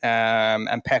 Ronaldo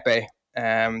and Pepe,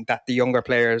 that the younger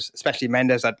players, especially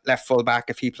Mendes at left full back,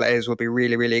 if he plays, will be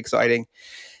really, really exciting.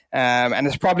 And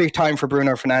it's probably time for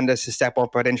Bruno Fernandes to step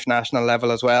up at international level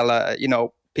as well.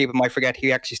 People might forget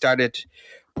he actually started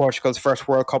Portugal's first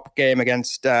World Cup game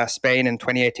against Spain in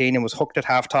 2018 and was hooked at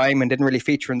half-time and didn't really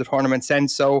feature in the tournament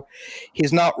since. So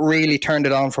he's not really turned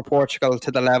it on for Portugal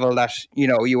to the level that,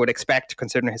 you would expect,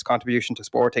 considering his contribution to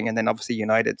Sporting and then obviously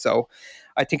United. So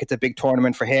I think it's a big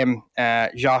tournament for him.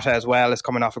 Jota as well is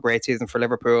coming off a great season for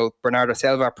Liverpool. Bernardo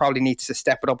Silva probably needs to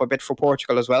step it up a bit for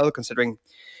Portugal as well, considering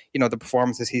the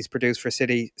performances he's produced for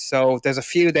City. So there's a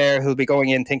few there who'll be going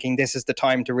in thinking this is the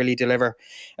time to really deliver.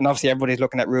 And obviously everybody's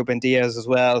looking at Ruben Diaz as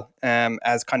well,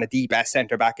 as kind of the best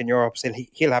centre-back in Europe. So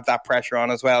he'll have that pressure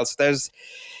on as well. So there's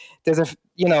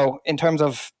in terms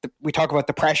of, we talk about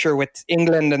the pressure with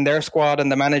England and their squad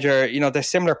and the manager, there's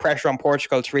similar pressure on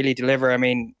Portugal to really deliver. I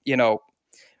mean,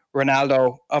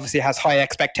 Ronaldo obviously has high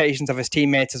expectations of his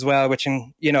teammates as well, which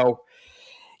can,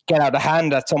 get out of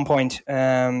hand at some point.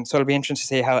 So it'll be interesting to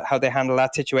see how they handle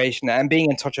that situation. And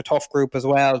being in such a tough group as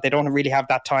well, they don't really have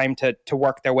that time to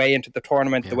work their way into the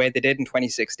tournament the way they did in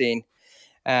 2016.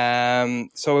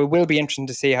 So it will be interesting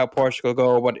to see how Portugal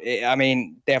go. But I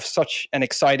mean, they have such an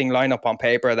exciting lineup on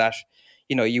paper that,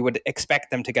 you would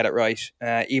expect them to get it right,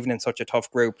 even in such a tough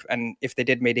group. And if they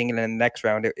did meet England in the next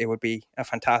round, it would be a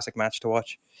fantastic match to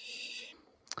watch.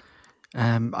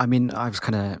 I mean, I was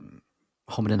kind of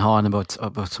humming and hawing about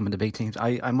some of the big teams.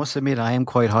 I must admit I am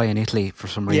quite high in Italy for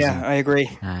some reason. Yeah, I agree.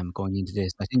 Going into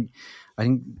this, I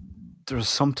think there's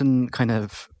something kind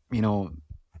of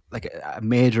like a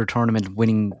major tournament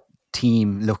winning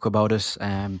team look about it.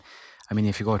 I mean,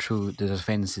 if you go through the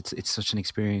defence, it's such an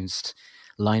experienced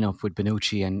lineup with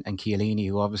Bonucci and Chiellini,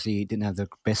 who obviously didn't have the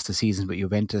best of seasons with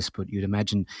Juventus, but you'd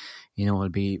imagine will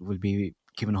be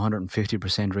given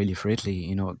 150% really for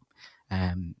Italy.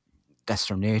 That's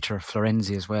their nature.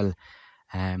 Florenzi as well.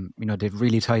 They've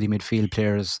really tidy midfield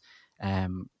players.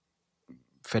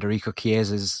 Federico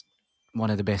Chiesa's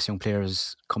one of the best young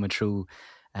players coming through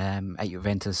at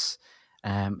Juventus.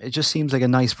 It just seems like a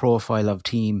nice profile of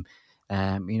team.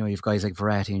 You've guys like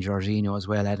Verratti and Jorginho as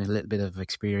well, adding a little bit of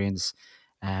experience.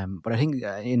 But I think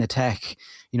in attack,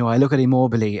 I look at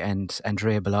Immobile and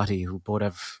Andrea Belotti, who both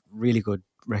have really good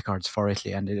records for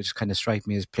Italy, and they just kind of strike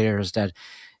me as players that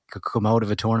could come out of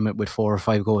a tournament with 4 or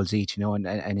 5 goals each, and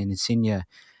Insigne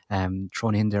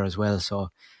thrown in there as well. So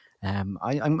I'm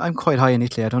quite high in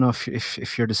Italy. I don't know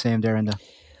if you're the same there, Enda.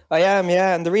 I am,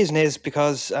 yeah, and the reason is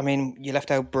because, I mean, you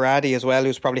left out Berardi as well,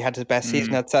 who's probably had his best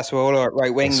season at Sassuolo at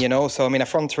right wing, So, I mean, a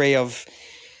front three of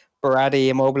Berardi,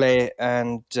 Immobile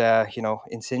and,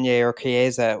 Insigne or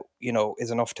Chiesa,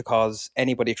 is enough to cause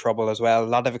anybody trouble as well. A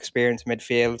lot of experience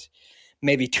midfield.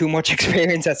 maybe too much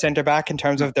experience at centre back in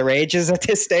terms of their ages at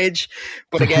this stage.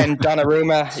 But again,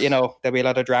 Donnarumma, you know, there'll be a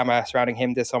lot of drama surrounding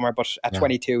him this summer. But at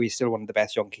 22, he's still one of the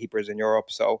best young keepers in Europe.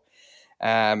 So,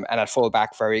 and at full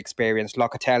back, very experienced.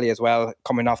 Locatelli as well,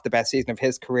 coming off the best season of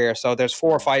his career. So there's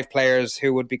 4 or 5 players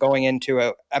who would be going into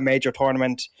a major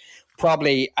tournament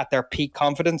probably at their peak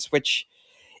confidence, which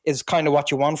is kind of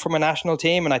what you want from a national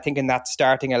team. And I think in that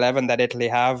starting 11 that Italy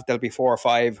have, there'll be 4 or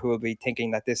 5 who will be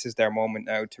thinking that this is their moment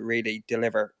now to really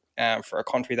deliver for a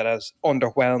country that has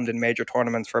underwhelmed in major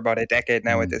tournaments for about a decade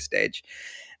now at this stage.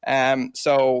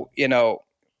 So, you know,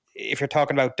 if you're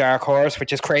talking about dark horse,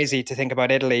 which is crazy to think about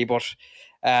Italy, but,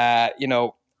 you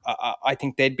know, I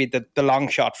think they'd be the long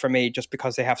shot for me, just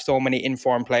because they have so many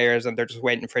informed players and they're just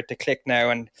waiting for it to click now.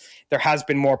 And there has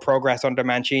been more progress under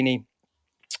Mancini.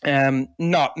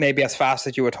 Not maybe as fast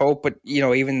as you would hope, but you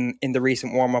know, even in the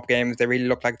recent warm-up games, they really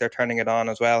look like they're turning it on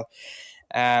as well.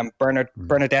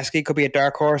 Bernardeschi could be a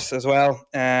dark horse as well.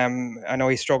 I know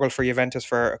he struggled for Juventus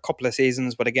for a couple of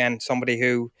seasons, but again, somebody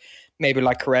who maybe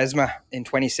like Quaresma in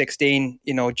 2016,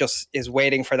 you know, just is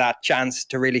waiting for that chance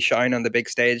to really shine on the big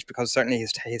stage, because certainly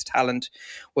his talent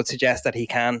would suggest that he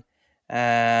can.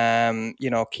 You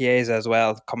know, Chiesa as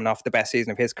well, coming off the best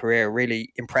season of his career,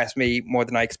 really impressed me more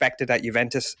than I expected at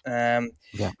Juventus.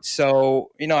 So,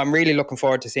 you know, I'm really looking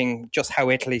forward to seeing just how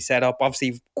Italy set up.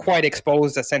 Obviously, quite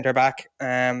exposed at centre back.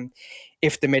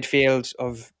 If the midfield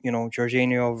of, you know,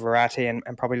 Jorginho, Verratti,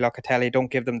 and probably Locatelli don't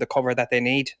give them the cover that they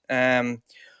need.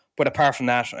 But apart from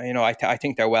that, you know, I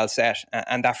think they're well set,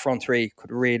 and that front three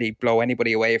could really blow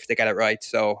anybody away if they get it right.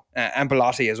 So, and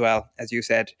Belotti as well, as you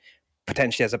said,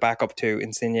 potentially as a backup to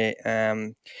Insigne,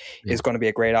 is going to be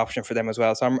a great option for them as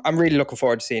well. So I'm really looking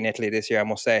forward to seeing Italy this year, I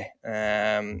must say,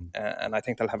 and I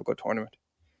think they'll have a good tournament.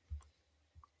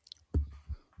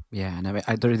 Yeah, and I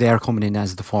mean, they are coming in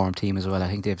as the form team as well. I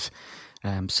think they've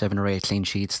 7 or 8 clean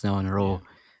sheets now in a row,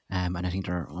 and I think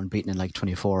they're unbeaten in like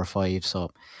 24 or 5.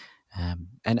 So,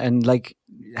 and like,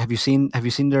 have you seen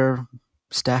their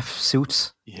staff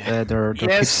suits? Their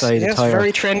pitch side attire.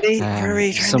 Very trendy.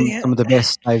 Very trendy. Some of the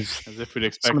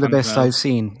best I've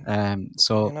seen.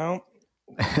 So, you know.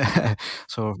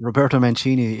 So Roberto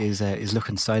Mancini is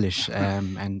looking stylish,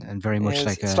 and very much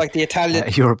it's like the Italian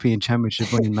European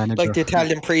Championship winning manager, like the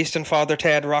Italian priest and Father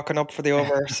Ted rocking up for the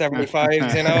over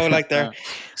 75s. You know, like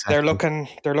they're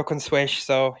looking swish.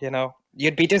 So, you know,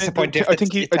 you'd be disappointed. I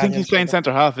think he's playing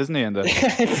centre half, isn't he?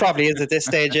 He probably is at this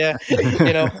stage. Yeah,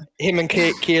 you know, him and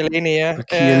Chiellini. Yeah,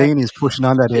 Chiellini is pushing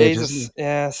on that age. Isn't he?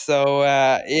 Yeah. So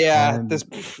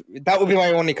that would be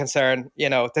my only concern. You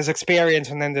know, there's experience,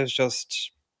 and then there's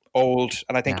just old,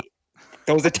 and I think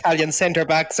those Italian centre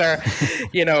backs are,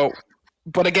 you know.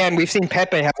 But again, we've seen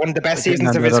Pepe have one of the best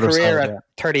seasons of his career at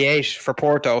 38 for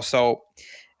Porto. So,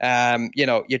 you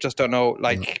know, you just don't know,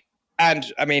 like. And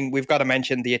I mean, we've got to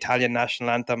mention the Italian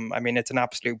national anthem. I mean, it's an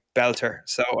absolute belter.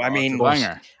 So I mean,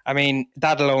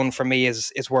 that alone for me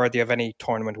is worthy of any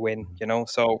tournament win. You know,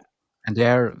 so and they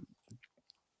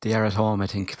are at home, I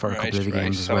think, for a couple of the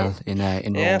games as well. In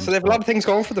Rome, so they have a lot of things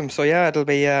going for them. So yeah, it'll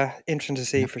be interesting to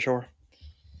see for sure.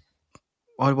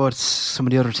 What about some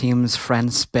of the other teams?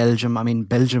 France, Belgium. I mean,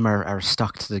 Belgium are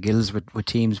stocked to the gills with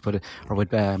teams, but or with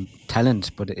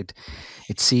talent. But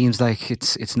it seems like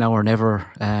it's now or never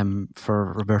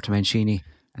for Roberto Mancini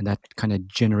and that kind of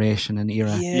generation and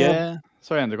era. Yeah.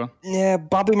 Sorry, Andrew. Yeah,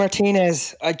 Bobby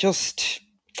Martinez.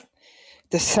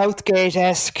 The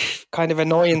Southgate-esque kind of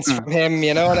annoyance from him.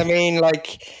 You know what I mean?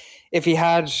 Like, if he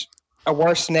had a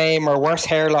worse name or worse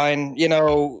hairline, you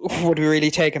know, would we really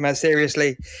take him as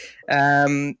seriously?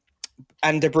 And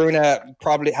De Bruyne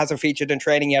probably hasn't featured in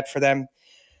training yet for them.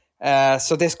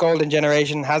 So this golden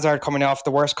generation, Hazard coming off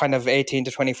the worst kind of 18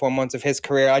 to 24 months of his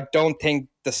career, I don't think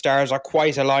the stars are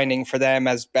quite aligning for them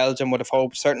as Belgium would have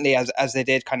hoped, certainly as they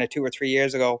did kind of 2 or 3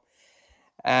 years ago.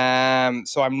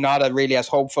 So I'm not really as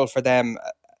hopeful for them,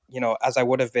 you know, as I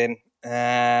would have been.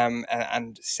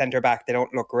 And centre back, they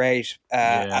don't look great.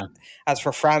 As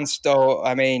for France, though,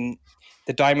 I mean,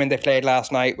 the diamond they played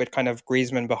last night with kind of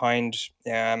Griezmann behind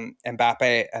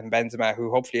Mbappe and Benzema,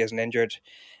 who hopefully isn't injured,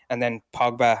 and then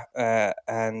Pogba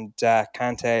and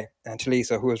Kante and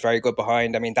Tolisso, who was very good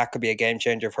behind. I mean, that could be a game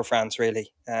changer for France,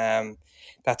 really.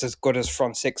 That's as good as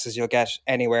front six as you'll get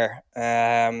anywhere.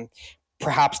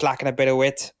 Perhaps lacking a bit of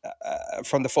width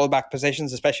from the full-back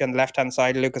positions, especially on the left-hand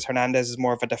side. Lucas Hernandez is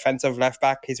more of a defensive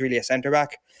left-back. He's really a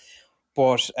centre-back.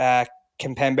 But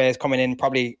Kimpembe is coming in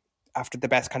probably after the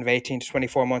best kind of 18 to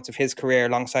 24 months of his career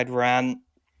alongside Varane.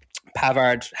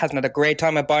 Pavard hasn't had a great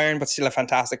time at Bayern, but still a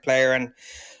fantastic player. And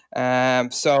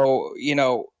So,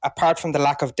 apart from the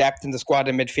lack of depth in the squad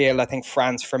in midfield, I think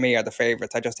France, for me, are the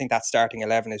favourites. I just think that starting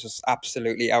 11 is just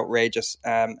absolutely outrageous.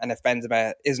 And if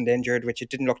Benzema isn't injured, which it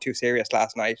didn't look too serious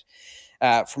last night,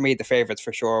 for me, the favourites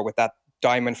for sure, with that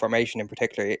diamond formation in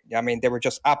particular. I mean, they were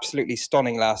just absolutely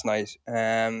stunning last night.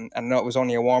 And I know it was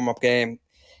only a warm-up game,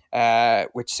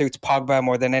 which suits Pogba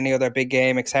more than any other big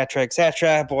game, etc.,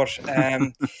 etc. But,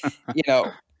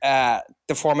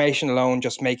 the formation alone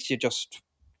just makes you just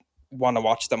want to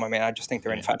watch them. I mean, I just think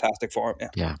they're in fantastic form.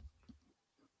 Yeah.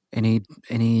 Any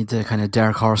the kind of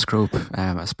dark horse group,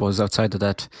 I suppose, outside of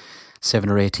that 7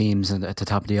 or 8 teams and at the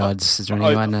top of the odds, is there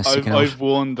anyone sticking out? I've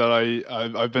one that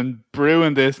I've been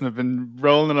brewing this and I've been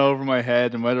rolling over my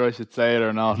head and whether I should say it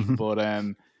or not. But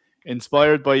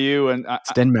inspired by you and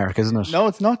it's Denmark, isn't it? No,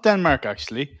 it's not Denmark.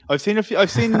 Actually, I've seen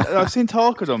I've seen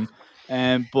talk of them.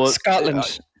 But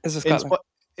Scotland is it Scotland?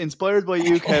 Inspired by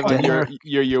you, Kevin,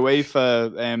 your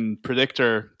UEFA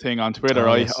predictor thing on Twitter.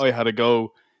 Yes. I had a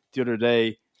go the other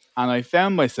day, and I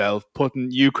found myself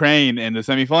putting Ukraine in the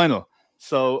semi-final.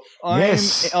 So I'm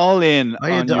all in.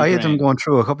 I had them going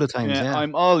through a couple of times. Yeah,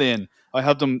 I'm all in. I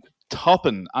have them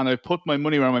topping, and I put my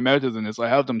money where my mouth is in this. I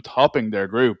have them topping their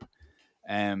group,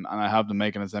 and I have them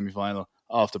making a semi-final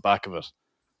off the back of it.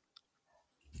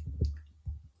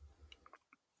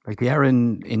 Like they are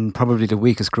in probably the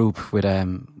weakest group with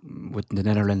the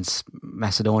Netherlands,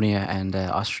 Macedonia, and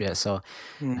Austria. So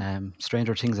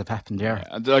stranger things have happened there.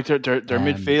 Yeah. Like their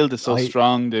midfield is so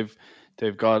strong.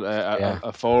 They've got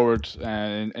a forward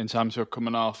in Samsung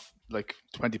coming off like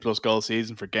 20+ goal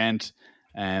season for Ghent.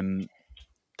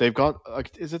 They've got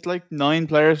is it like 9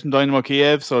 players from Dynamo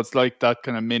Kiev? So it's like that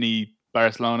kind of mini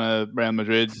Barcelona, Real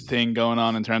Madrid thing going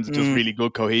on in terms of just really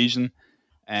good cohesion.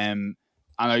 And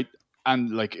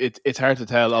like it's hard to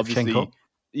tell, obviously. Zinchenko.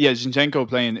 Yeah, Zinchenko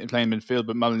playing midfield,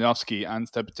 but Malinovsky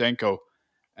and Stepanenko.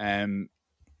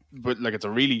 But like it's a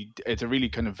really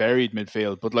kind of varied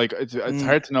midfield. But like it's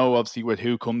hard to know, obviously, with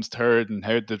who comes third and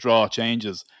how the draw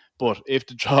changes. But if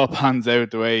the draw pans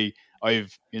out the way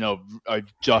I've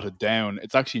jotted down,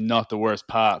 it's actually not the worst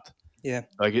path. Yeah,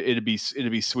 like it'd be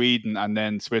Sweden and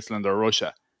then Switzerland or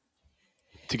Russia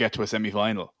to get to a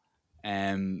semi-final.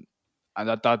 And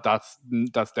that's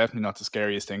definitely not the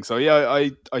scariest thing. So yeah,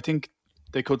 I think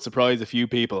they could surprise a few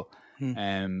people.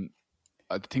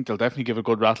 I think they'll definitely give a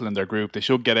good rattle in their group. They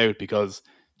should get out because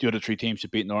the other 3 teams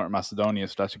should beat North Macedonia,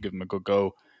 so that should give them a good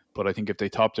go. But I think if they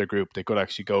top their group, they could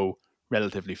actually go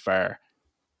relatively far.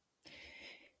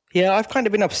 Yeah, I've kind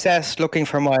of been obsessed looking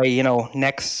for my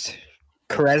next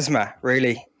charisma,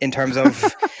 really, in terms of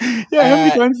how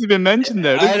many times has been mentioned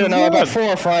there? I don't know, about 4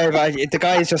 or 5. The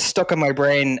guy is just stuck in my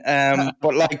brain.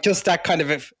 But like just that kind of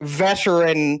a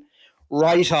veteran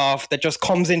write-off that just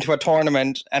comes into a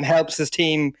tournament and helps his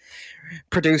team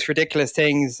produce ridiculous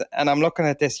things. And I'm looking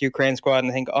at this Ukraine squad and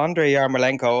I think Andrei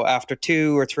Yarmolenko, after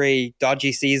 2 or 3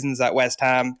 dodgy seasons at West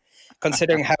Ham,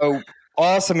 considering how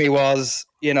awesome he was,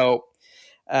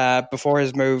 before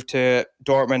his move to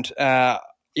Dortmund,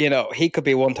 he could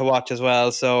be one to watch as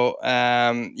well. So,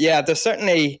 there's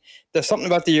something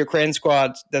about the Ukraine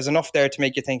squad. There's enough there to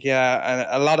make you think, and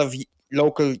a lot of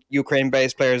local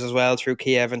Ukraine-based players as well through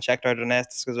Kiev and Shakhtar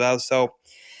Donetsk as well. So,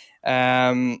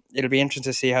 it'll be interesting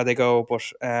to see how they go. But,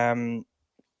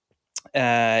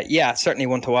 certainly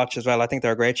one to watch as well. I think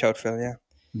they're a great shout, Phil, yeah.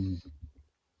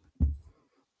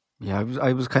 Yeah,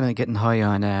 I was kind of getting high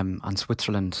on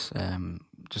Switzerland,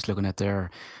 just looking at their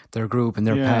group and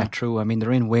their path through. I mean,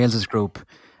 they're in Wales's group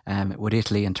with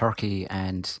Italy and Turkey,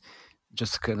 and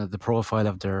just kind of the profile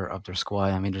of their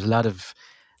squad. I mean, there's a lot of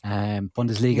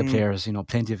Bundesliga players,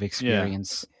 plenty of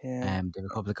experience. There's a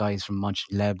couple of guys from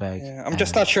Mönchengladbach. Yeah, I'm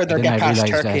just not sure they'll get past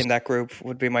Turkey in that group,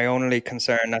 would be my only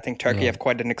concern. I think Turkey have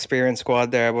quite an experienced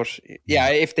squad there, but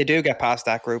if they do get past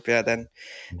that group, then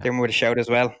they're with a shout as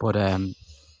well. But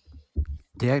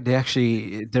they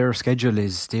actually, their schedule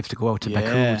is they have to go out to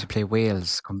Baku to play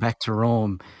Wales, come back to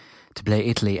Rome to play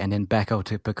Italy, and then back out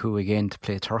to Baku again to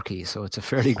play Turkey. So it's a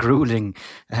fairly grueling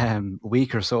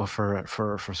week or so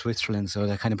for Switzerland. So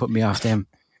that kind of put me off them.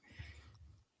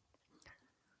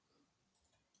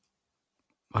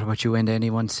 What about you, Enda?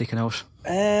 Anyone sticking out?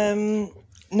 No,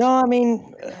 I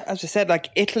mean, as I said, like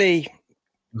Italy.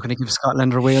 You're going to give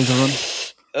Scotland or Wales a run?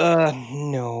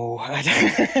 No, I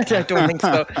don't think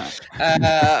so.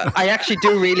 I actually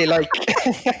do really like.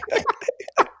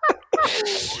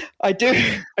 I do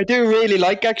really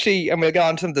like, actually, and we'll get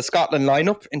on to the Scotland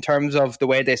lineup in terms of the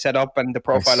way they set up and the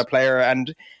profile of player.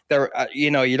 And they're,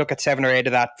 you look at 7 or 8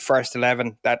 of that first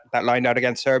 11 that lined out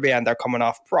against Serbia, and they're coming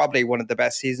off probably one of the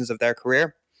best seasons of their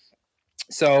career.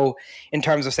 So in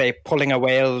terms of, say, pulling a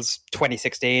Wales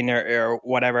 2016 or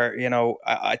whatever,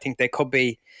 I think they could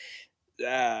be,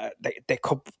 they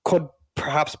could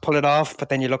perhaps pull it off, but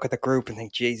then you look at the group and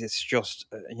think, geez, it's just,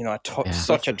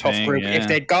 such a tough group. Yeah. If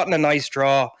they'd gotten a nice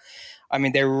draw, I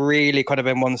mean, they really could have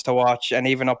been ones to watch. And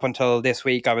even up until this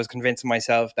week, I was convincing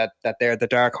myself that they're the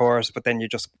dark horse. But then you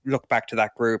just look back to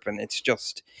that group and it's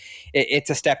just, it's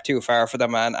a step too far for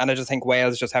them. And I just think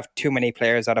Wales just have too many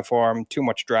players out of form, too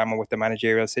much drama with the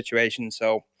managerial situation.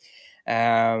 So,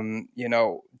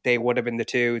 they would have been the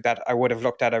two that I would have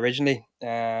looked at originally,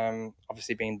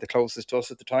 obviously being the closest to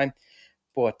us at the time.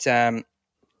 But no,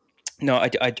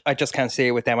 I just can't see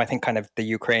it with them. I think kind of the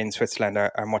Ukraine, Switzerland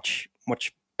are much,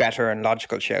 much better and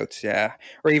logical shouts, yeah,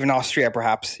 or even Austria,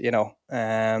 perhaps. Those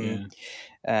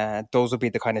would be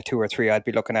the kind of 2 or 3 I'd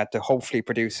be looking at to hopefully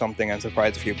produce something and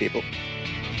surprise a few people.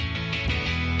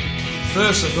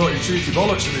 First, I thought you cheeky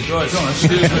bollocks to be quite honest.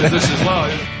 Excuse me, this is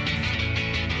live.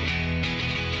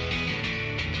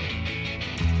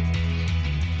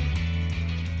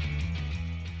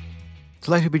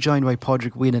 Delighted to be joined by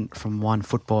Padraig Whelan from One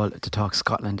Football to talk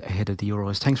Scotland ahead of the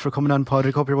Euros. Thanks for coming on,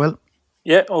 Padraig. Hope you're well.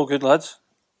 Yeah, all good, lads.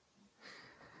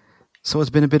 So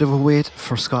it's been a bit of a wait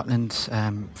for Scotland,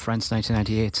 France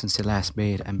 1998, since they last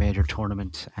made a major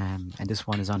tournament, and this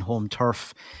one is on home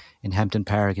turf in Hampden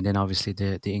Park, and then obviously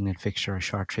the England fixture, a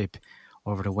short trip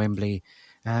over to Wembley.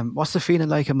 What's the feeling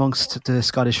like amongst the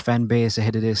Scottish fan base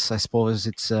ahead of this? I suppose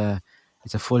it's a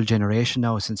full generation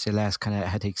now since they last kind of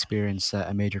had to experience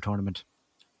a major tournament.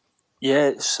 Yeah,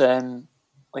 it's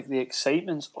like the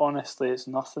excitement's honestly, it's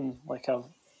nothing like I've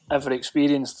ever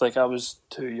experienced. Like, I was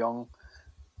too young.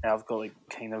 I've got like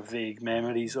kind of vague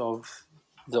memories of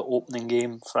the opening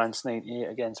game, France 98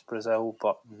 against Brazil,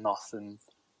 but nothing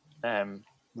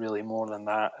really more than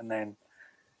that. And then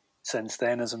since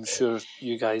then, as I'm sure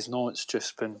you guys know, it's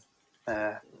just been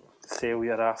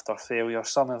failure after failure.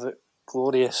 Some of it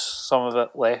glorious, some of it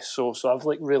less so. So I've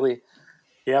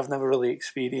I've never really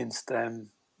experienced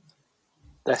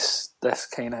this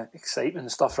kind of excitement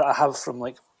and stuff that I have from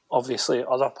like obviously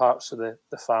other parts of the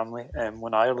family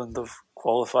when Ireland have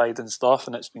qualified and stuff,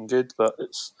 and it's been good, but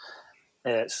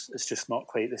it's just not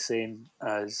quite the same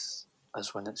as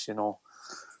when it's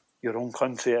your own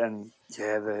country. And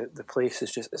yeah, the place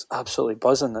is it's absolutely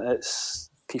buzzing. It's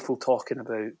people talking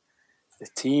about the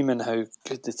team and how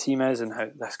good the team is and how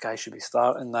this guy should be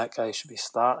starting, that guy should be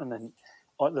starting, and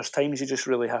there's times you just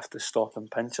really have to stop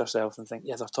and pinch yourself and think,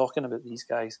 yeah, they're talking about these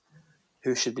guys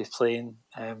who should be playing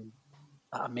at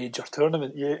a major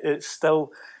tournament. It's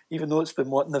still, even though it's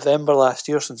been November last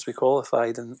year since we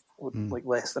qualified and like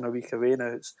less than a week away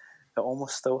now, it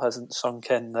almost still hasn't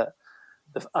sunk in that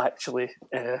they've actually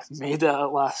made it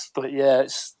at last. But yeah,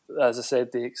 it's, as I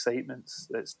said, the excitement's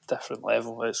it's different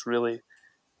level. It's really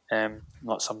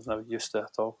not something I'm used to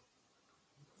at all.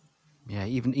 Yeah,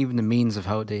 even the means of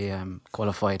how they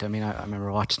qualified. I mean, I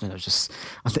remember watching it. I was just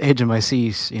on the edge of my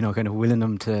seat, kind of willing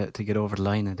them to get over the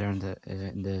line, and they're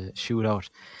in the shootout.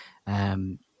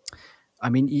 I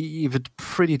mean, you've a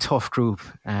pretty tough group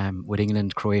with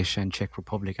England, Croatia, and Czech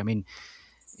Republic. I mean,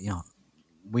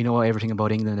 we know everything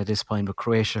about England at this point, but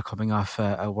Croatia coming off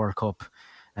a World Cup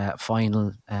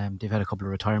final, they've had a couple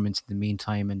of retirements in the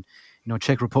meantime, and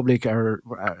Czech Republic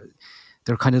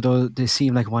they're kind of they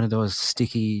seem like one of those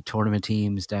sticky tournament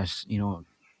teams that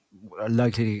are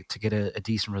likely to get a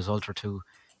decent result or two,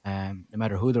 no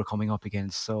matter who they're coming up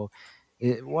against. So,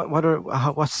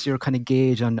 what's your kind of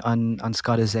gauge on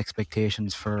Scotland's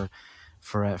expectations for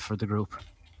the group?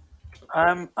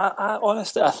 I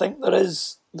honestly, I think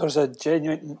there's a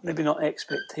genuine, maybe not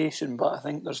expectation, but I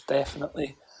think there's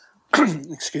definitely,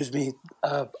 excuse me,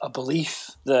 a belief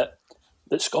that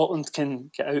Scotland can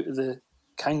get out of the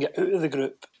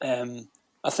group.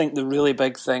 I think the really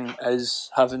big thing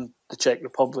is having the Czech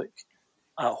Republic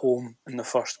at home in the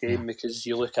first game, because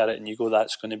you look at it and you go,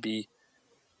 that's going to be,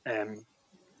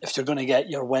 if you're going to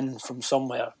get your win from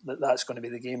somewhere, that's going to be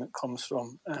the game it comes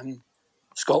from.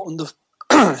 Scotland have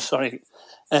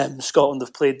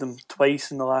played them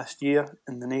twice in the last year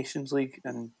in the Nations League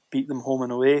and beat them home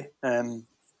and away. The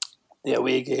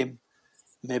away game,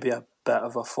 maybe a bit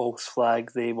of a false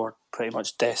flag. They were pretty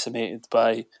much decimated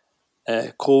by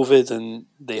COVID, and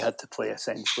they had to play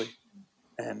essentially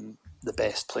the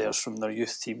best players from their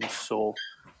youth teams. So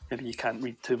maybe you can't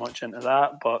read too much into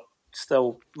that, but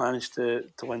still managed to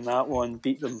win that one,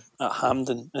 beat them at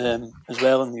Hampden as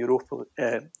well in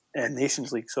the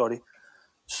Nations League. Sorry.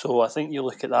 So I think you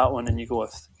look at that one and you go,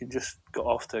 if you just got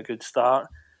off to a good start,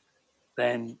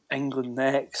 then England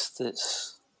next.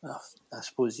 It's I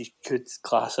suppose you could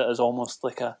class it as almost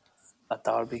like a a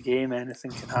derby game,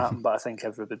 anything can happen. But I think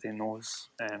everybody knows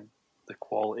the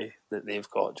quality that they've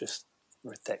got, just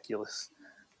ridiculously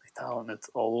talented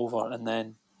all over. And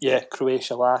then,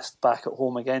 Croatia last, back at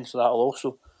home again, so that'll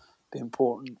also be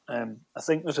important. I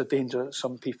think there's a danger that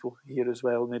some people here as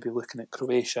well, maybe looking at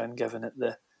Croatia and giving it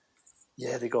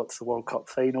they got to the World Cup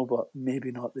final, but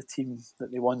maybe not the team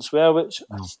that they once were, which,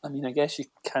 I mean, I guess you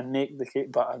can make the case,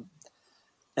 but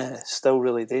still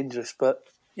really dangerous. But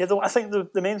I think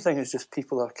the main thing is just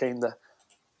people are kind of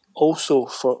also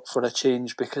for a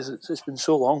change, because it's been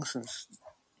so long since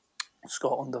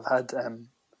Scotland have had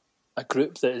a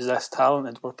group that is this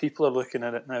talented, where people are looking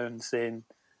at it now and saying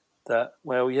that,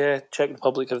 Czech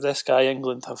Republic have this guy,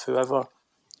 England have whoever,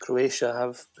 Croatia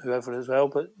have whoever as well,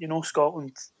 but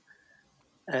Scotland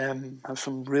have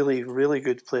some really, really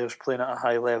good players playing at a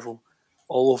high level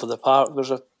all over the park.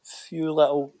 There's a few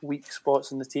little weak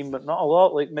spots in the team, but not a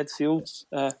lot, like midfield,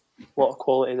 a lot of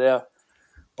quality there.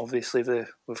 Obviously,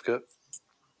 we've got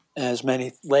as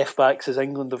many left backs as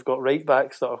England have got right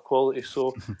backs that are quality.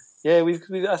 So,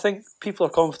 I think people are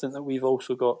confident that we've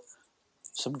also got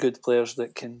some good players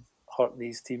that can hurt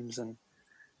these teams. And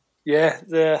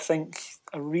I think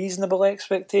a reasonable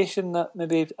expectation that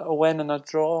maybe a win and a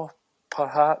draw,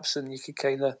 perhaps, and you could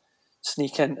kind of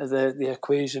sneak into the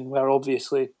equation, where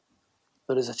obviously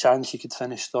there is a chance you could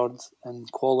finish third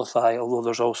and qualify, although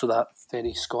there's also that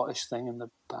very Scottish thing in the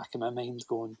back of my mind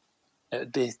going, it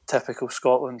would be typical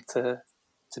Scotland to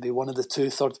be one of the 2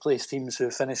 third place teams who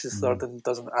finishes third and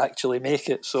doesn't actually make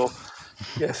it. So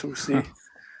yes, we'll see.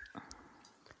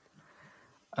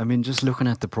 I mean, just looking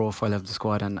at the profile of the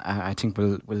squad, and I think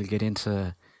we'll get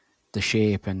into the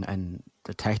shape and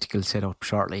the tactical setup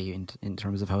shortly in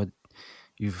terms of how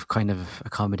you've kind of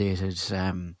accommodated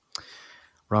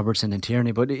Robertson and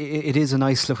Tierney, but it is a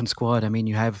nice looking squad. I mean,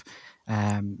 you have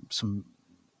some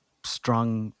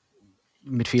strong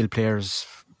midfield players,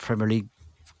 Premier League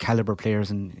caliber players,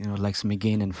 and like some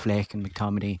McGinn and Fleck and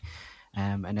McTominay,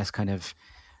 and that's kind of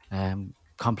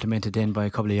complemented then by a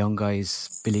couple of young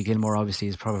guys. Billy Gilmour obviously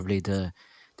is probably the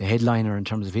headliner in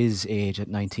terms of his age at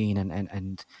 19,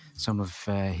 and some of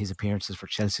his appearances for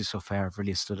Chelsea so far have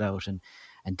really stood out, and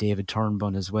David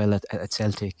Turnbull as well at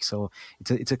Celtic. So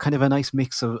it's a kind of a nice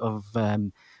mix of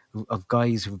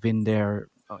guys who've been there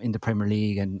in the Premier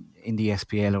League and in the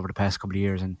SPL over the past couple of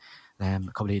years, and a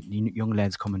couple of young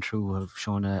lads coming through who have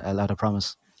shown a lot of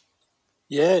promise.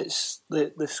 Yeah, it's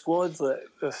the squad that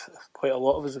quite a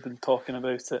lot of us have been talking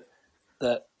about it,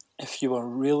 that if you were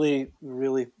really,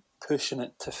 really pushing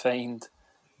it to find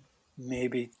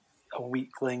maybe a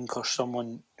weak link or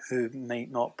someone who might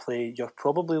not play, you're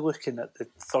probably looking at the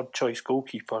third choice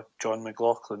goalkeeper, John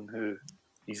McLaughlin, who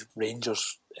he's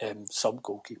Rangers sub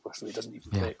goalkeeper, so he doesn't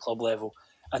even play at club level.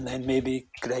 And then maybe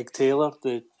Greg Taylor,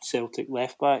 the Celtic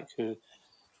left back, who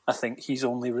I think he's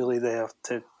only really there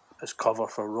as cover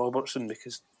for Robertson,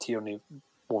 because Tierney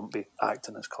won't be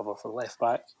acting as cover for left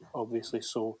back, obviously.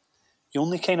 So you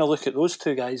only kind of look at those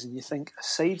 2 guys and you think,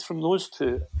 aside from those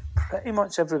 2, pretty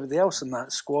much everybody else in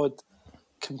that squad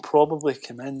can probably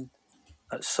come in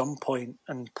at some point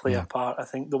and play a part. I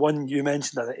think the one you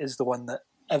mentioned, that is the one that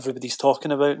everybody's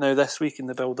talking about now this week in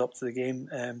the build-up to the game,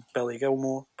 Billy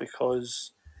Gilmour,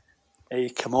 because he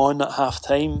came on at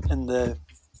half-time in the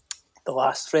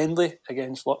last friendly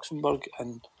against Luxembourg,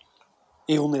 and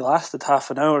he only lasted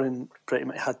half an hour and pretty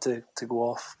much had to go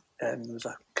off. There was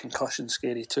a concussion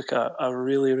scare. He took a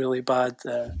really, really bad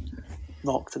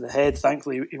knock to the head.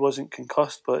 Thankfully, he wasn't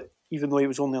concussed, but even though he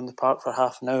was only on the park for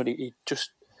half an hour, he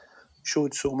just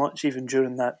showed so much even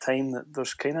during that time that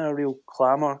there's kind of a real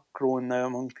clamour growing now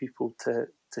among people to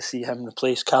see him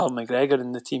replace Callum McGregor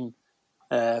in the team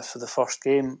for the first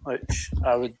game, which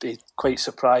I would be quite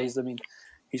surprised. I mean,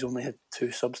 he's only had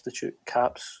 2 substitute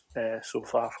caps so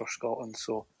far for Scotland,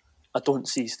 so I don't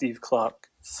see Steve Clarke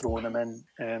throwing him in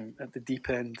at the deep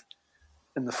end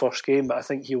in the first game, but I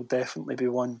think he'll definitely be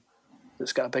one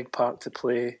that's got a big part to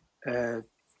play.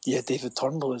 David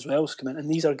Turnbull as well has come in, and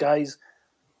these are guys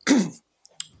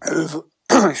who've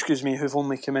who've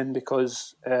only come in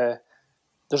because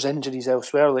there's injuries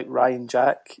elsewhere, like Ryan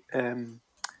Jack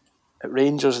at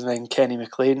Rangers, and then Kenny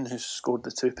McLean, who scored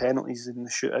the 2 penalties in the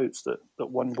shootouts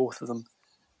that won both of them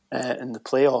in the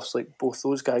playoffs. Like, both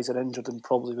those guys are injured and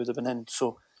probably would have been in.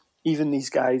 So even these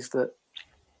guys that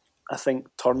I think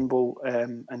Turnbull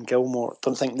and Gilmour,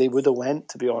 don't think they would have went,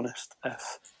 to be honest,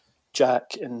 if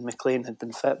Jack and McLean had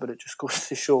been fit. But it just goes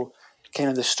to show kind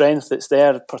of the strength that's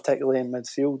there, particularly in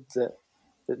midfield, that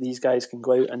these guys can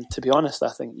go out. And to be honest, I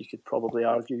think you could probably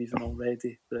argue even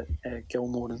already that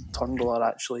Gilmour and Turnbull are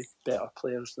actually better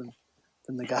players than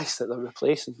the guys that they're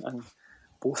replacing. And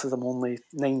both of them only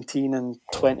 19 and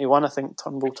 21. I think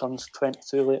Turnbull turns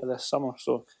 22 later this summer.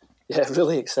 So, yeah,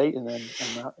 really exciting in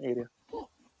that area.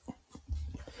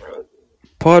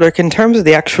 Padraig, in terms of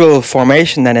the actual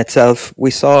formation then itself, we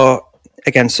saw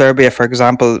against Serbia, for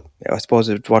example, I suppose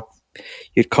it's what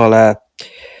you'd call a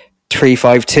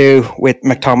 3-5-2 with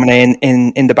McTominay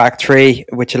in the back three,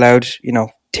 which allowed,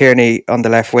 Tierney on the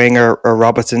left wing or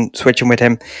Robertson switching with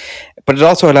him. But it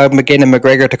also allowed McGinn and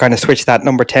McGregor to kind of switch that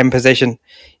number 10 position.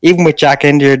 Even with Jack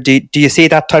injured, do you see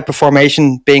that type of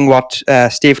formation being what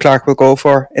Steve Clarke will go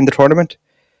for in the tournament?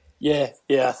 Yeah,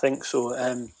 I think so.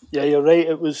 Yeah, you're right.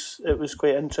 It was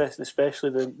quite interesting,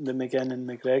 especially the McGinn and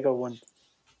McGregor one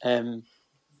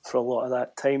for a lot of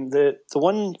that time. The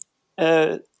one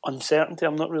uncertainty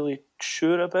I'm not really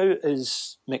sure about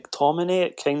is McTominay.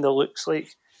 It kind of looks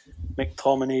like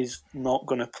McTominay's not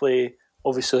going to play.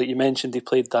 Obviously, like you mentioned, he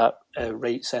played that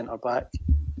right centre-back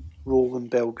role in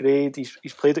Belgrade.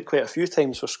 He's played it quite a few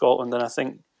times for Scotland, and I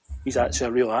think he's actually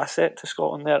a real asset to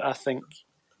Scotland there. I think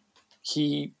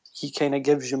he kind of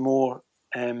gives you more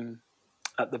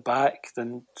at the back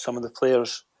than some of the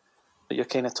players that you're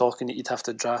kind of talking that you'd have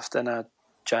to draft in, a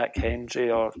Jack Hendry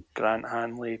or Grant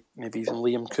Hanley, maybe even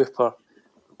Liam Cooper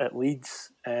at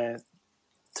Leeds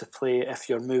to play if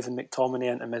you're moving McTominay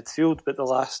into midfield. But the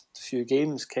last few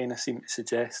games kind of seem to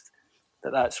suggest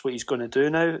that that's what he's going to do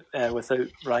now. Without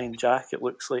Ryan Jack, it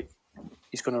looks like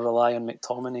he's going to rely on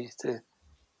McTominay to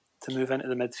move into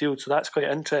the midfield. So that's quite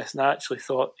interesting. I actually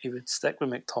thought he would stick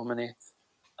with McTominay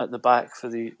at the back for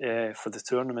the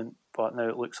tournament, but now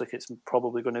it looks like it's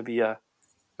probably going to be a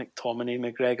McTominay,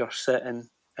 McGregor sitting,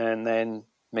 and then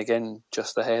McGinn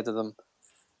just ahead of them.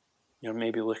 You're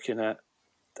maybe looking at,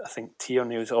 I think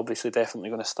Tierney was obviously definitely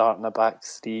going to start in the back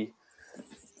three.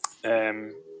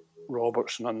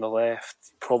 Robertson on the left,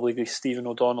 probably Stephen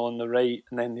O'Donnell on the right,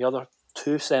 and then the other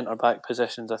two centre-back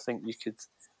positions, I think you could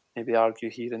maybe argue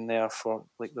here and there for,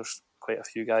 like, there's quite a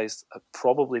few guys that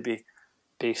probably be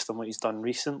based on what he's done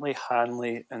recently,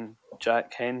 Hanley and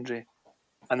Jack Hendry,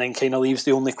 and then kind of leaves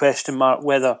the only question mark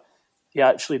whether he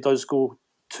actually does go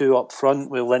two up front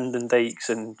with Lyndon Dykes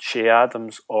and Shea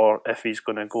Adams, or if he's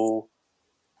going to go,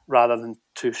 rather than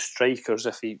two strikers,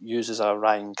 if he uses a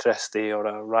Ryan Christie or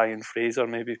a Ryan Fraser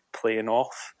maybe playing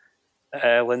off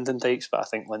Lyndon Dykes. But I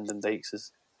think Lyndon Dykes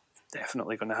is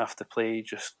definitely going to have to play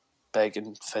just big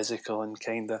and physical and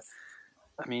kind of,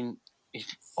 I mean,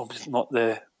 he's obviously not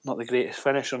the greatest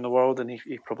finisher in the world, and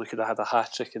he probably could have had a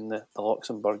hat-trick in the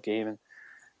Luxembourg game and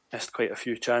missed quite a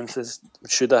few chances.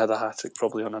 Should have had a hat-trick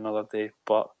probably on another day,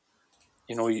 but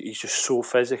he's just so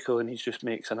physical and he just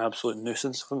makes an absolute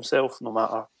nuisance of himself no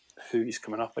matter who he's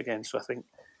coming up against. So I think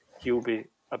he'll be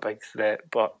a big threat.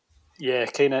 But yeah,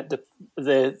 kind of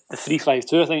the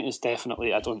 3-5-2 I think is definitely,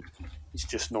 there's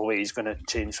just no way he's going to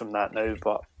change from that now.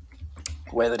 But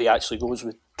whether he actually goes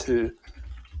with two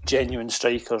genuine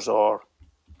strikers or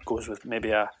goes with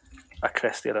maybe a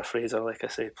Christie or a Fraser, like I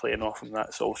say, playing off him,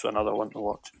 that's also another one to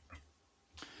watch.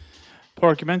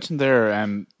 Park, you mentioned there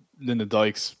Lyndon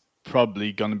Dykes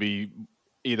probably going to be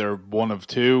either one of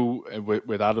two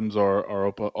with Adams or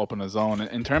up on his own.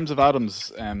 In terms of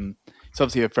Adams, it's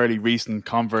obviously a fairly recent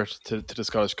convert to the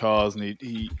Scottish cause, and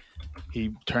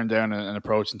he turned down an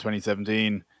approach in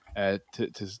 2017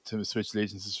 to switch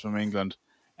allegiances from England.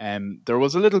 There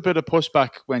was a little bit of pushback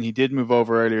when he did move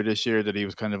over earlier this year that he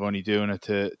was kind of only doing it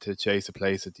to chase a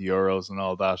place at the Euros and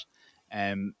all that.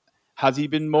 Has he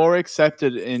been more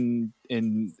accepted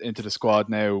into the squad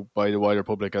now by the wider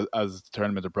public as the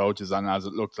tournament approaches, and as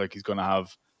it looks like he's going to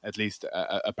have at least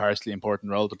a partially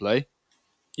important role to play?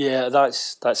 Yeah,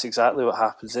 that's exactly what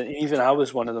happens. And even I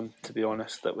was one of them, to be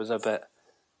honest, that was a bit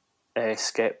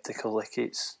sceptical. Like,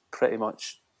 it's pretty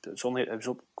much, it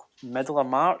was middle of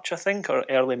March, I think, or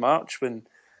early March when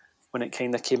it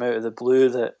kind of came out of the blue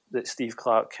that Steve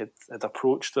Clarke had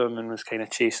approached him and was kind of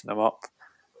chasing him up,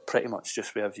 pretty much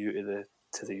just with a view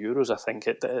to the Euros, I think.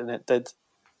 It did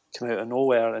come out of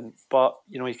nowhere, but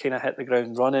he kind of hit the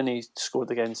ground running. He scored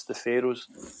against the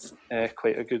Faroes,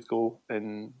 quite a good goal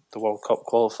in the World Cup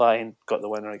qualifying, got the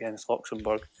winner against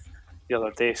Luxembourg the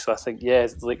other day. So I think,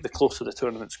 like, the closer the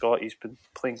tournament's got, he's been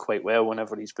playing quite well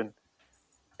whenever he's been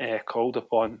called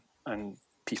upon, and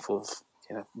people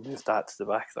have moved that to the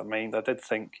back of their mind. I did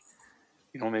think,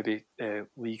 maybe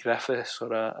Lee Griffiths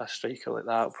or a striker like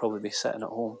that will probably be sitting at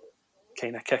home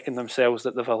kind of kicking themselves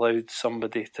that they've allowed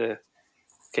somebody to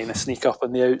kind of sneak up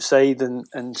on the outside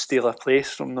and steal a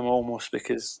place from them almost,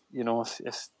 because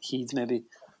if he'd maybe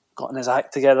gotten his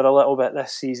act together a little bit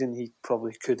this season, he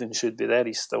probably could and should be there.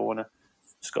 He's still one of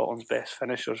Scotland's best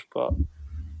finishers. But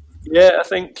yeah, I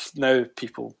think now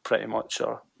people pretty much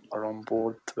are are on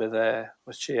board with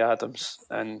Che Adams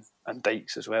and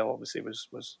Dykes as well. Obviously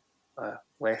was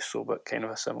less so, but kind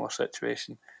of a similar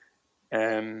situation.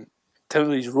 In terms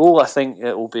of his role, I think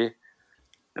it will be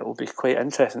quite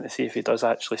interesting to see if he does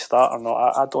actually start or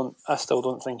not. I still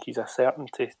don't think he's a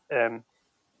certainty. To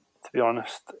be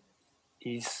honest,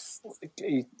 he's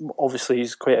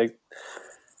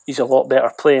a lot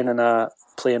better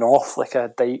playing off like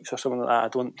a Dykes or something like that. I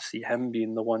don't see him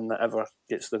being the one that ever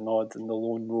gets the nod in the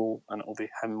lone role, and it'll be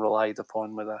him relied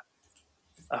upon with a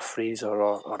Fraser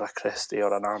or a Christie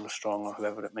or an Armstrong or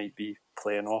whoever it might be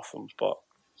playing off him. But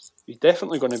he's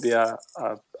definitely going to be a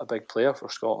big player for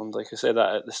Scotland. Like I said,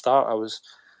 at the start I was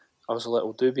a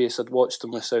little dubious. I'd watched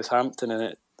him with Southampton,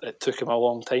 and it took him a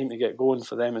long time to get going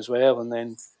for them as well. And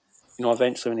then,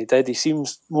 eventually when he did, he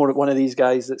seems more one of these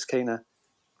guys that's kind of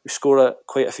who score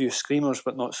quite a few screamers,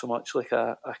 but not so much like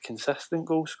a consistent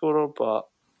goal scorer. But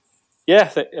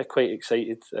yeah, I'm quite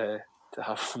excited to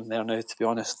have him there now, to be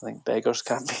honest. I think beggars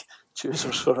can't be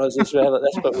choosers for us as well at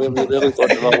this, but we really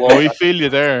don't have a lot. We feel you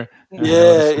there.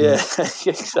 Yeah,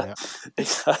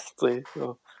 exactly.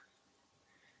 So,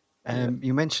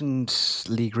 you mentioned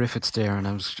Lee Griffiths there, and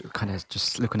I was kind of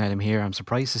just looking at him here. I'm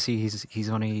surprised to see he's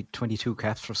only 22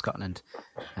 caps for Scotland.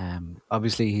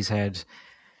 Obviously, he's had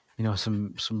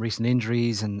some recent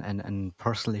injuries and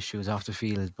personal issues off the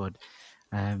field, but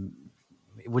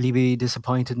will he be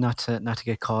disappointed not to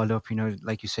get called up?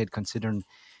 Like you said, considering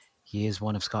he is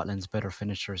one of Scotland's better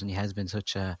finishers, and he has been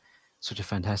such a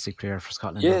fantastic player for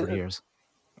Scotland over the years,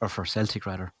 or for Celtic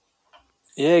rather.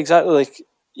 Yeah, exactly. Like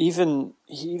even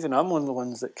I'm one of the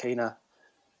ones that kind of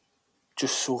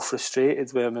just so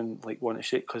frustrated with him and like want to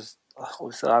shake, because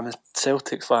obviously I'm a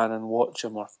Celtic fan and watch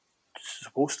him, or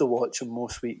supposed to watch him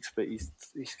most weeks, but he's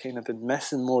kind of been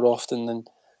missing more often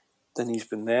than he's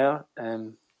been there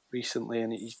recently,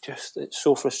 and it's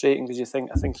so frustrating because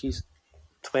I think he's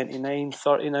 29,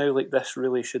 30 now. Like, this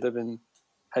really should have been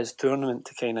his tournament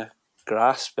to kind of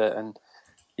grasp it. And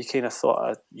you kind of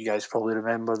thought, you guys probably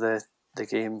remember the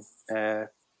game the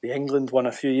England won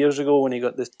a few years ago when he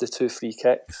got the 2 free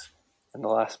kicks in the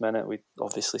last minute. We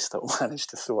obviously still managed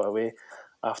to throw it away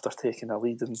after taking a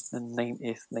lead in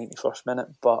 90th, 91st minute,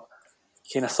 but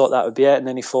you kind of thought that would be it, and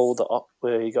then he followed it up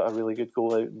where he got a really good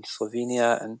goal out in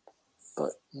Slovenia, but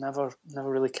never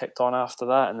really kicked on after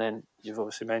that. And then you've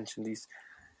obviously mentioned he's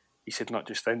had not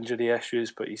just injury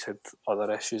issues, but he's had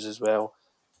other issues as well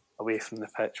away from the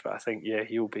pitch. But I think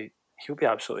he'll be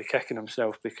absolutely kicking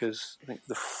himself, because I think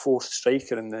the 4th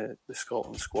striker in the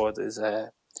Scotland squad is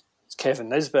Kevin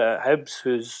Nisbet at Hibs,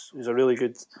 who's a really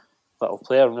good little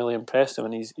player and really impressed him,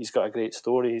 and he's got a great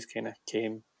story. He's kind of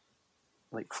came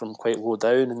like from quite low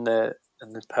down in the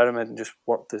pyramid and just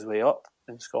worked his way up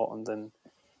in Scotland, and I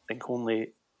think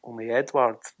only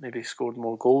Edward maybe scored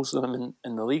more goals than him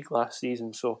in the league last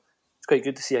season. So it's quite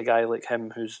good to see a guy like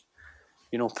him who's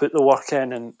put the work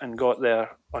in and got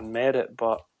there on merit.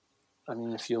 But I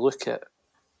mean, if you look at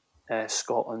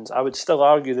Scotland, I would still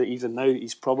argue that even now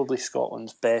he's probably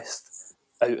Scotland's best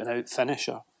out and out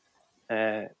finisher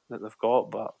that they've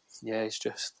got. But yeah, it's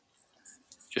just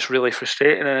really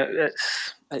frustrating, and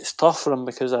it's tough for him,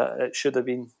 because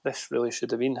this really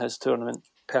should have been his tournament,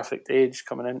 perfect age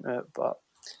coming into it. But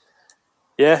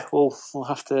yeah, we'll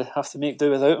have to make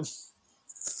do without him.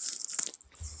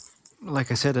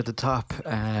 Like I said at the top,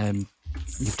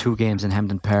 you've 2 games in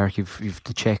Hampden Park. You've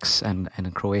the Czechs and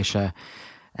in Croatia,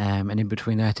 and in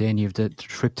between that, then you've the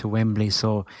trip to Wembley.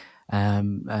 So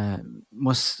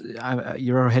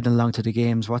you're heading along to the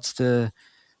games. What's the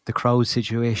crowd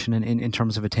situation in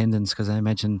terms of attendance? Because I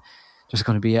imagine there's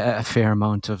going to be a fair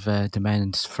amount of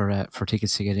demand for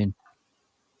tickets to get in.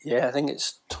 Yeah, I think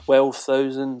it's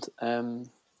 12,000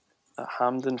 at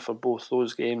Hampden for both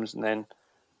those games, and then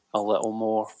a little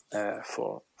more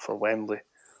for Wembley,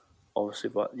 obviously.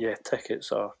 But yeah,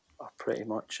 tickets are pretty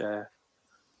much are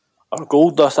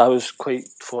gold dust. I was quite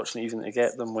fortunate even to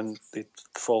get them when they'd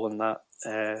fallen that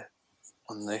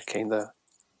on the kind of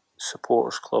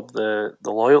supporters club, the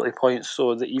loyalty points,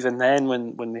 so that even then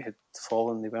when they had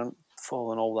fallen, they weren't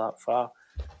falling all that far.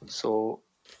 So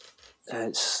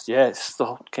it's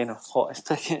the kind of hottest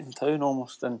ticket in town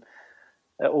almost, and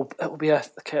it'll be a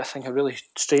really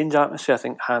strange atmosphere. I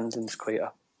think Hampden's quite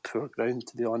a poor ground,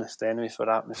 to be honest, anyway, for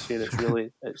atmosphere.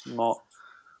 It's not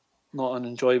an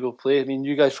enjoyable play. I mean,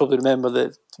 you guys probably remember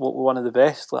that one of the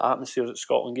best atmospheres that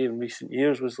Scotland gave in recent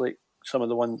years was like some of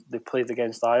the one they played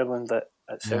against Ireland at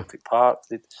Celtic Park.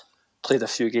 They'd played a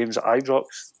few games at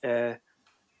Ibrox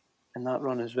in that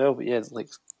run as well. But yeah, like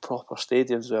proper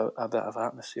stadiums with a bit of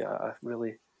atmosphere. I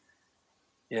really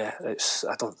it's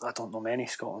I don't know many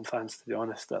Scotland fans, to be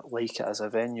honest, that like it as a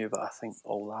venue, but I think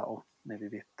all that will maybe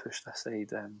be pushed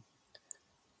aside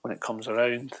when it comes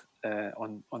around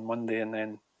on Monday and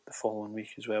then the following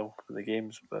week as well for the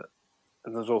games. But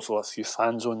there's also a few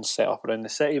fan zones set up around the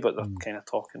city, but they're kind of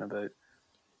talking about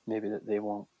maybe that they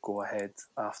won't go ahead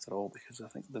after all, because I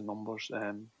think the numbers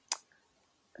in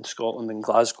Scotland and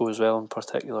Glasgow as well in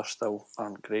particular still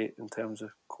aren't great in terms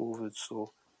of COVID,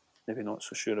 so maybe not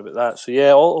so sure about that. So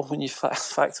yeah, when you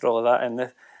factor all of that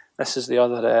in, this is the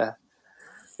other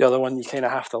one you kind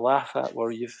of have to laugh at,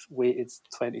 where you've waited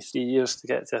 23 years to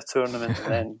get to a tournament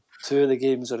and then 2 of the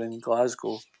games are in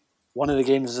Glasgow, 1 of the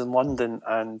games is in London,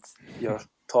 and you're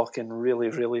talking really,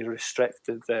 really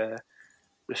restricted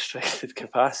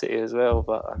capacity as well.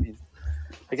 But I mean,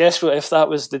 I guess if that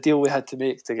was the deal we had to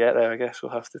make to get there, I guess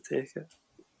we'll have to take it.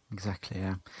 Exactly,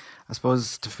 yeah. I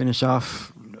suppose to finish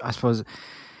off,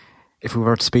 if we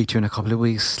were to speak to you in a couple of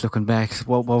weeks, looking back,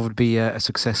 what would be a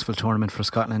successful tournament for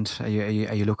Scotland? Are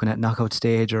you looking at knockout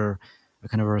stage or a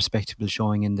kind of a respectable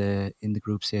showing in the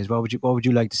group stage? What would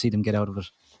you like to see them get out of it?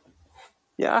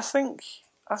 Yeah, I think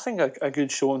a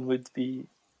good showing would be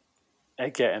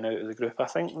getting out of the group. I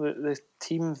think the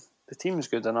team's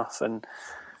good enough, and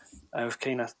I've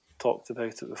kind of talked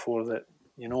about it before that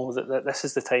that this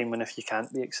is the time when if you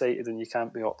can't be excited and you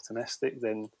can't be optimistic,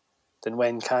 then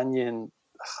when can you? And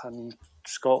I mean,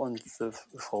 Scotland have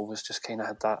always just kind of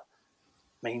had that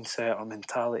mindset or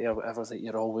mentality or whatever that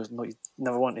you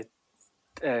never want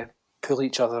to pull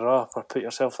each other up or put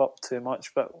yourself up too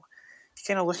much. But you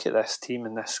kind of look at this team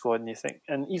and this squad and you think,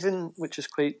 and even, which is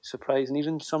quite surprising,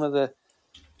 even some of the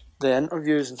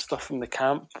interviews and stuff from the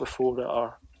camp before that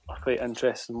are quite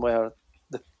interesting, where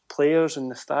the players and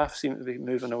the staff seem to be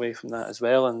moving away from that as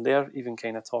well, and they're even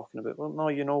kind of talking about, well, no,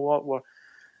 you know what,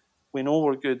 we know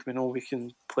we're good, we know we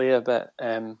can play a bit.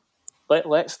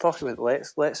 Let's talk about it.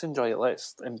 Let's enjoy it.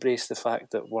 Let's embrace the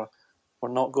fact that we're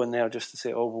not going there just to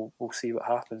say, oh, we'll see what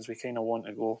happens. We kind of want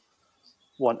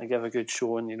to give a good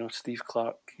showing. Steve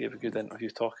Clarke gave a good interview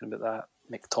talking about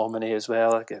that. McTominay as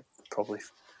well. I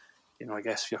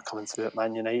guess if you're coming through at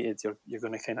Man United, you're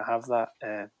going to kind of have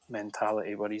that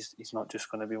mentality where he's not just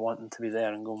going to be wanting to be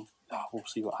there and going, oh, we'll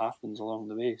see what happens along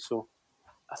the way. So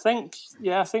I think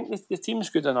the team's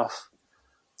good enough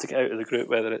to get out of the group,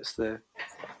 whether it's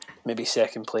maybe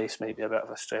second place might be a bit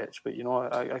of a stretch, but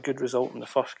a good result in the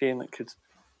first game that could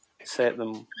set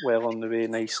them well on the way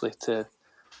nicely to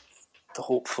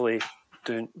hopefully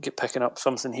picking up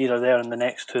something here or there in the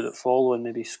next 2 that follow and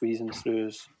maybe squeezing through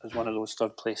as one of those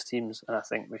third place teams. And I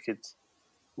think we could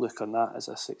look on that as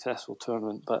a successful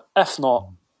tournament. But if not,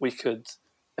 we could,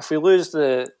 if we lose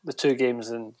the 2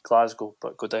 games in Glasgow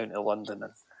but go down to London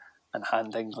and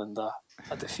hand England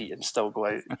a defeat and still go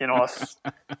out,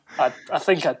 I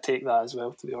think I'd take that as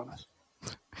well, to be honest.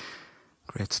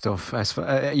 Great stuff.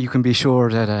 You can be sure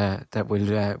that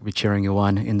we'll be cheering you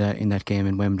on in that game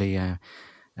in Wembley.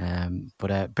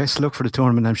 But best of luck for the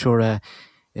tournament. I'm sure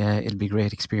it'll be a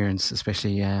great experience,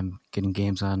 especially getting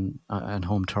games on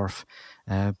home turf.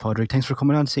 Padraig, thanks for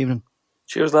coming on this evening.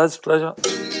 Cheers, lads. Pleasure.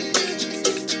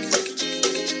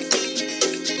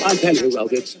 I'll tell you who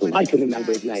wrote it. I can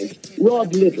remember his name.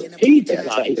 Rob Little. He's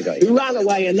the guy who ran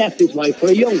away and left his wife for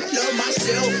a young one.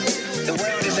 The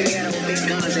world is a ghetto, big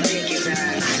guns and dickies. I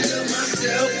love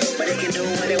myself, but they can do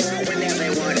what they want whenever they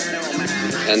want. I don't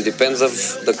mind. And depends of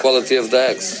the quality of the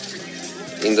eggs.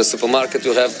 In the supermarket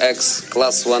you have eggs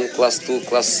class 1, class 2,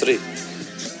 class 3.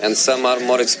 And some are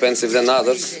more expensive than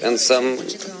others, and some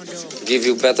give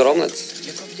you better omelets.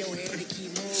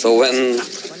 So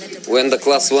when the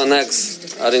class 1 eggs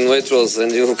are in Waitrose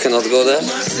and you cannot go there?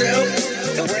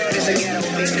 The world is a ghetto,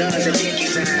 big guns and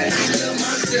dickies. I love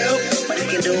myself, but they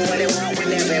can do what they want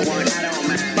whenever they want. I don't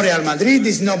mind. Real Madrid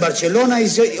is no Barcelona,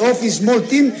 is off his small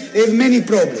team, have many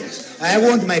problems. I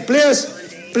want my players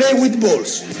play with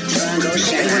balls.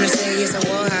 They wanna say it's a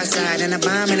war outside and a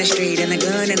bomb in the street and a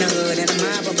gun in the hood and a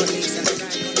mob of police.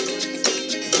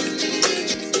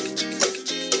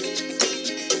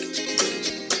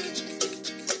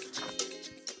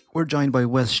 We're joined by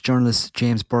Welsh journalist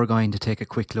James Burgoyne to take a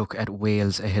quick look at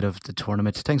Wales ahead of the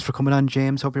tournament. Thanks for coming on,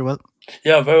 James. Hope you're well.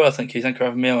 Yeah, very well, thank you. Thank you for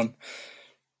having me on.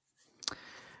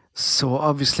 So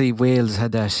obviously Wales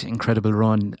had that incredible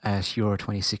run at Euro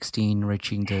 2016,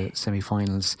 reaching the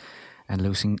semi-finals and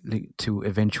losing to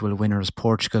eventual winners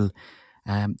Portugal.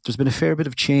 There's been a fair bit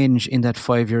of change in that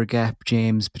 5-year gap,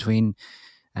 James, between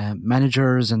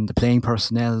managers and the playing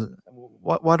personnel.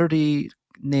 What are the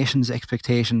nation's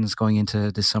expectations going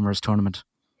into this summer's tournament?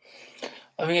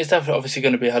 I think it's definitely obviously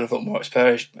going to be a hell of a lot more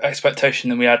expectation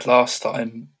than we had last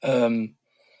time.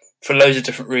 for loads of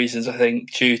different reasons. I think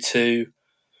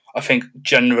I think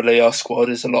generally our squad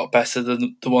is a lot better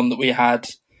than the one that we had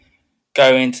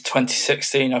going into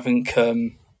 2016. I think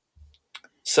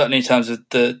certainly in terms of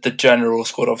the general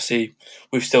squad, obviously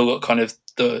we've still got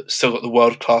the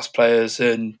world class players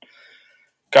in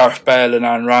Gareth Bale and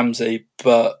Aaron Ramsey,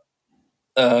 but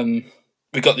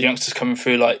we've got the youngsters coming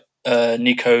through like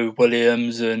Nico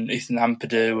Williams and Ethan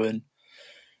Ampadu, and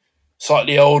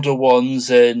slightly older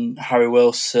ones in Harry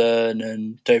Wilson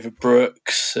and David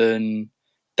Brooks and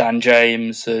Dan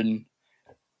James, and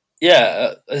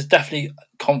it's definitely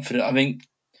confident. I mean,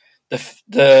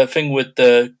 the thing with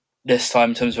this time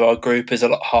in terms of our group is a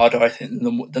lot harder, I think,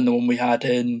 than the one we had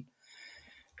in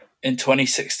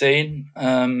 2016.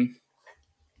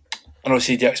 And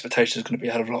obviously the expectation is going to be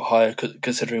a hell of a lot higher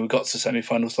considering we got to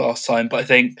semi-finals last time. But I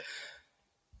think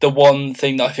the one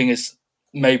thing that I think is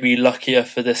maybe luckier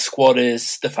for this squad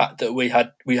is the fact that we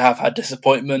have had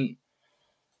disappointment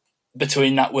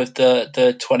between that with the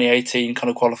 2018 kind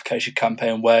of qualification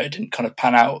campaign where it didn't kind of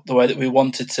pan out the way that we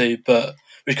wanted to, but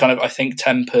we kind of, I think,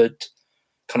 tempered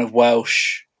kind of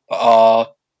Welsh our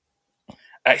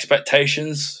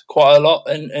expectations quite a lot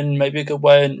in maybe a good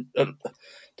way, and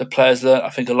the players learned, I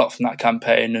think, a lot from that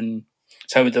campaign, and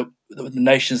same with the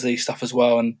Nations League stuff as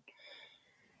well. And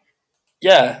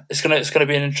it's gonna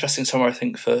be an interesting summer, I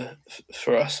think, for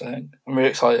us. I think I'm really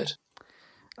excited.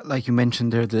 Like you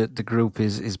mentioned there, the group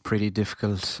is pretty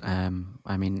difficult.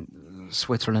 I mean,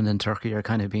 Switzerland and Turkey are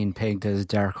kind of being pegged as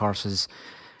dark horses,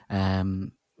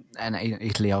 and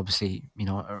Italy, obviously,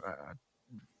 a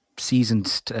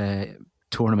seasoned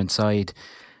tournament side.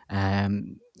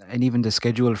 And even the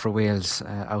schedule for Wales,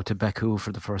 out to Baku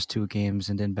for the first two games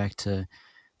and then back to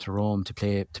Rome to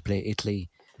play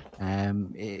Italy.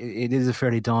 It is a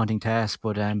fairly daunting task,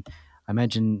 but I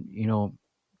imagine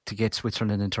to get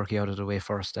Switzerland and Turkey out of the way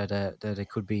first, that it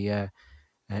could be it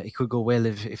could go well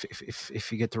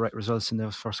if you get the right results in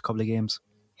those first couple of games.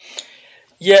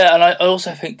 Yeah, and I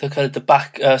also think the kind of the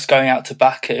back going out to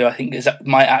Baku, I think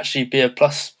might actually be a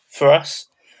plus for us,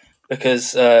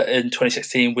 because in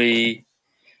 2016 we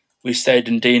stayed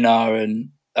in Dinar, and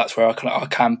that's where our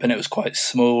camp, and it was quite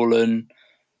small, and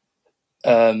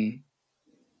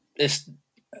it's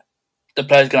the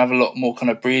players going to have a lot more kind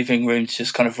of breathing room to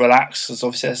just kind of relax, because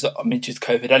obviously due to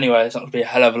COVID anyway, there's not going to be a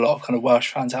hell of a lot of kind of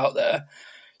Welsh fans out there,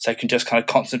 so they can just kind of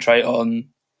concentrate on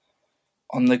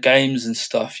the games and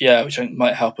stuff, which I think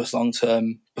might help us long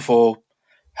term before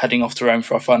heading off to Rome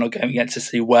for our final game against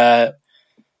Italy, where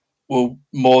we'll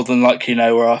more than likely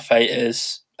know where our fate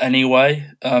is anyway,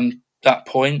 that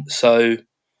point. So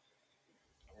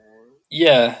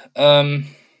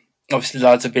obviously the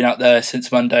lads have been out there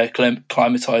since Monday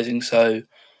acclimatising, so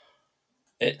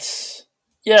it's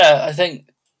I think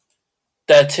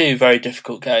they're two very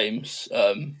difficult games.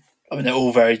 They're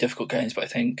all very difficult games, but I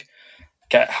think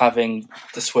having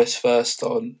the Swiss first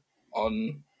on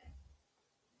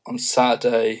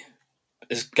Saturday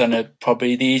is gonna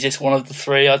probably the easiest one of the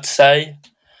three, I'd say,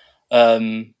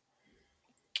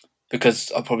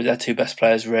 because probably their two best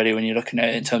players really, when you're looking at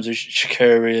it in terms of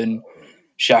Shaqiri and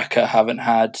Xhaka, haven't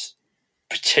had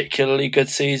particularly good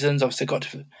seasons. Obviously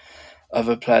got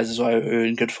other players as well who are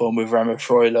in good form, with Remo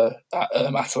Freuler at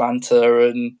Atalanta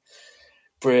and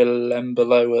Brill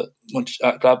Embolo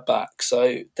at Gladbach.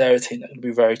 So they're a team that would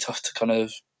be very tough to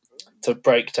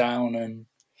break down, and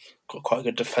got quite a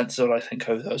good defensive, I think,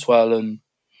 over there as well. And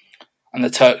the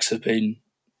Turks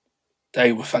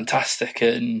they were fantastic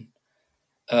in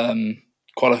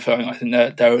qualifying. I think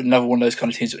they're another one of those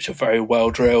kind of teams which are very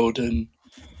well drilled and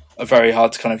are very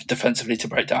hard to kind of defensively to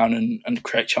break down and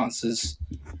create chances.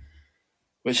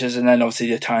 And then obviously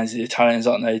the Italians,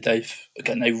 aren't they? They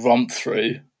romped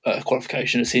through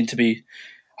qualification and seem to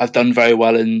have done very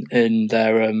well in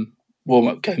their warm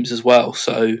up games as well.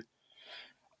 So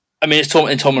I mean, it's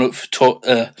in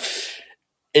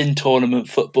tournament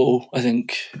football. I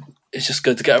think it's just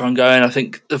good to get everyone going. I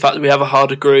think the fact that we have a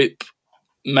harder group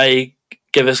may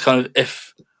give us kind of,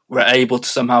 if we're able to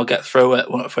somehow get through it,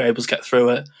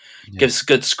 gives us a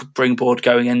good springboard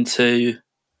going into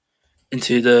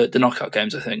the knockout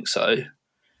games, I think. So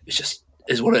it's just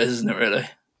is what it is, isn't it, really?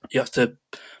 You have to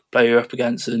play you're up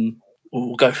against, and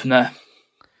we'll go from there.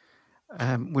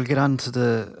 We'll get on to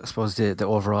the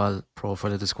overall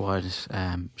profile of the squad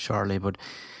shortly, but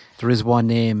there is one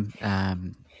name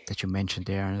that you mentioned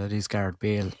there, and that is Gareth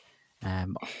Bale.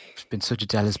 It's been such a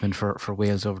talisman for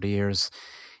Wales over the years.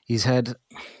 He's had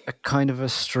a kind of a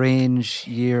strange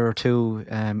year or two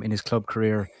in his club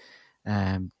career.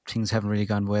 Things haven't really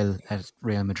gone well at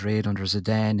Real Madrid under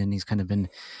Zidane, and he's kind of been,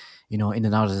 in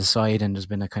and out of the side, and there's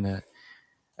been a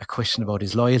a question about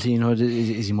his loyalty.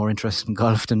 Is he more interested in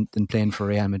golf than playing for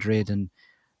Real Madrid? And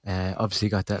obviously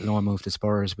got that loan move to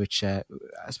Spurs, which I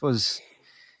suppose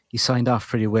he signed off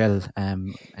pretty well,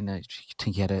 and I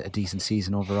think he had a decent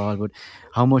season overall. But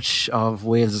how much of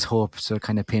Wales' hopes are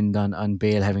kind of pinned on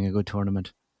Bale having a good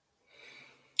tournament?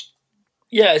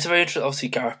 Yeah, it's very interesting. Obviously,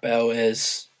 Gareth Bale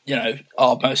is,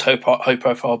 our most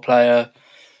high-profile player,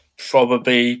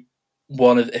 probably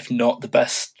one of, if not the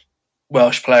best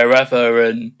Welsh player ever.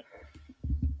 And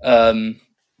I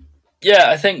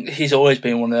think he's always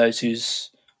been one of those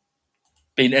who's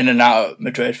been in and out of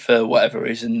Madrid for whatever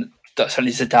reason. That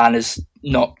certainly Zidane has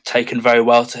not taken very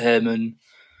well to him,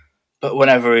 but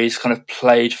whenever he's kind of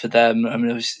played for them, I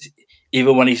mean,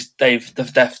 even when their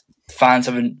fans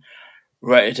haven't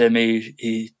rated him,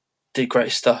 he did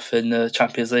great stuff in the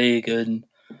Champions League and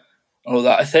all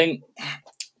that. I think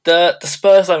the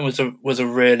Spurs line was a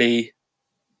really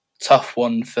tough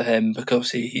one for him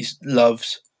because he's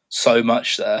loved so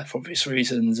much there for obvious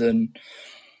reasons, and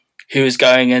he was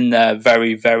going in there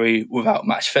very, very without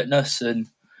match fitness, and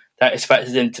that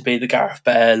expected him to be the Gareth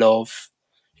Bale of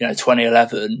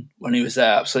 2011 when he was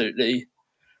there, absolutely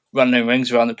running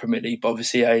rings around the Premier League. But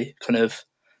obviously, a kind of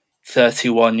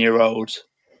 31-year-old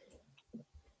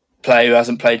player who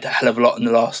hasn't played a hell of a lot in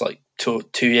the last 2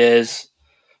 years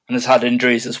and has had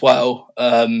injuries as well.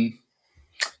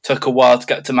 Took a while to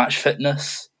get to match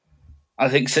fitness. I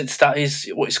think since that he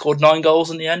scored 9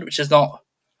 goals in the end, which is not,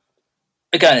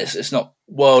 again, it's not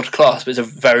world class, but it's a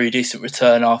very decent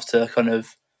return after kind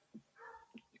of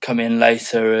coming in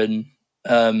later. And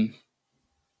I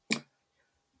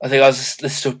think I was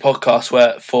listening to a podcast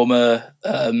where former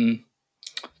 2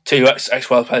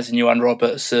 ex-World players, Johan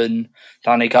Roberts and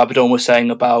Danny Gabardon, were saying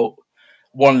about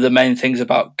one of the main things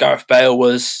about Gareth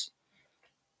Bale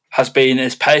has been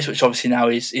his pace, which obviously now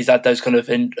he's had those kind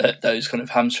of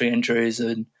hamstring injuries,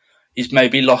 and he's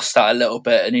maybe lost that a little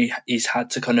bit, and he's had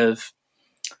to kind of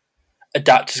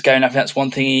adapt his game. I think that's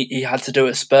one thing he had to do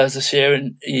at Spurs this year,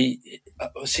 and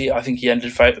I think he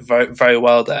ended very, very, very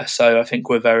well there. So I think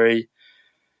we're very,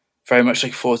 very much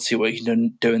looking forward to see what he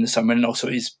can do in the summer. And also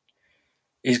he's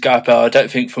Gareth Bale. I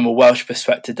don't think from a Welsh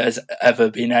perspective there's ever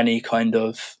been any kind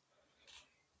of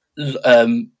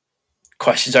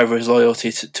questions over his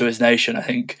loyalty to his nation. I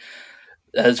think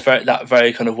there's that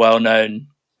very kind of well-known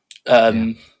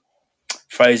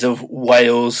phrase of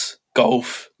Wales,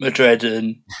 golf, Madrid,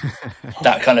 and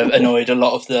that kind of annoyed a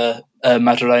lot of the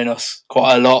Madrileños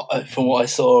quite a lot from what I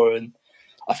saw. And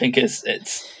I think it's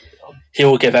he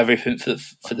will give everything for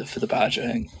the badge.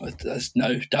 I think there's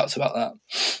no doubts about that.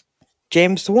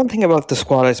 James, the one thing about the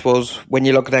squad, I suppose, when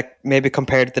you look at that, maybe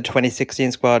compared to the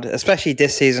 2016 squad, especially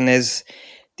this season, is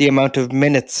the amount of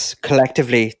minutes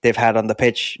collectively they've had on the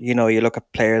pitch. You look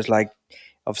at players like,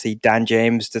 obviously, Dan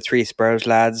James, the 3 Spurs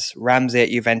lads, Ramsey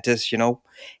at Juventus,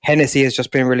 Hennessy has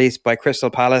just been released by Crystal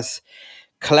Palace.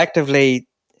 Collectively,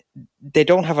 they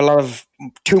don't have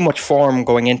too much form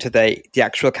going into the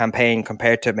actual campaign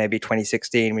compared to maybe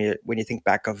 2016 when you think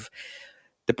back of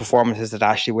the performances that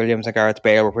Ashley Williams and Gareth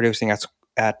Bale were producing at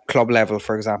club level,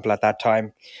 for example, at that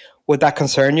time. Would that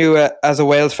concern you as a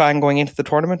Wales fan going into the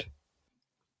tournament?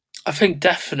 I think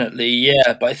definitely,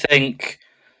 yeah. But I think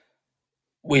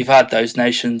we've had those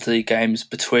Nations League games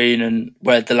between, and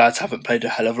where the lads haven't played a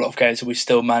hell of a lot of games, and we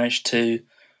still managed to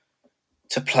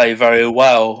play very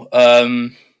well.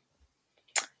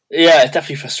 Yeah, it's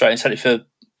definitely frustrating, certainly for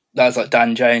lads like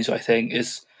Dan James, who I think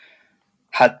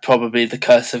had probably the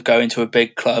curse of going to a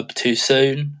big club too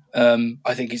soon.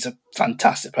 I think he's a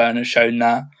fantastic player and has shown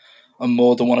that on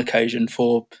more than one occasion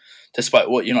despite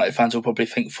what United fans will probably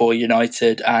think, for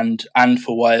United and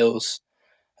for Wales.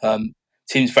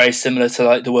 Seems very similar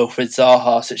to the Wilfried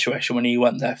Zaha situation when he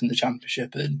went there from the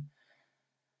Championship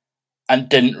and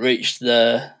didn't reach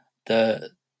the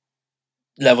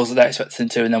levels that they expected him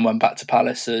to, and then went back to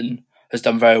Palace and has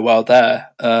done very well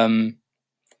there.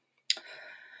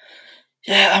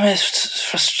 It's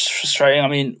frustrating. I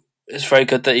mean, it's very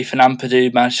good that Ethan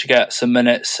Ampadu managed to get some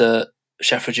minutes at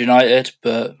Sheffield United,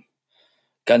 but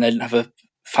again, they didn't have a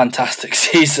fantastic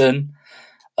season.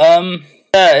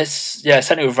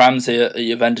 Certainly with Ramsey at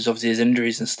Juventus, obviously his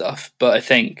injuries and stuff, but I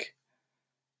think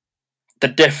the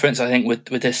difference, with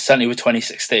this, certainly with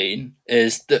 2016,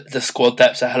 is that the squad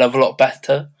depth's a hell of a lot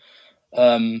better.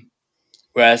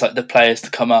 Whereas the players to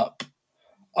come up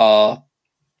who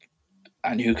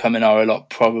come in are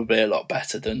probably a lot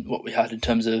better than what we had in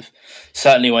terms of,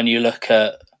 certainly when you look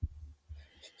at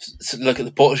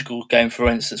the Portugal game, for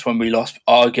instance, when we lost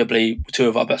arguably 2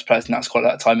 of our best players in that squad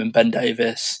at that time, in Ben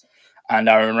Davies and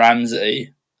Aaron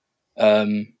Ramsey,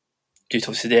 due to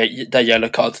obviously their yellow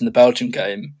cards in the Belgian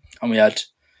game, and we had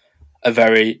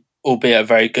albeit a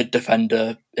very good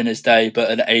defender in his day, but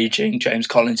an ageing James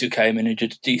Collins who came in and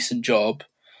did a decent job.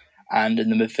 And in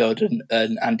the midfield,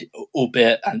 and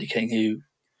Andy King, who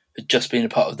had just been a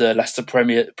part of the Leicester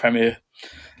Premier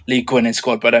League winning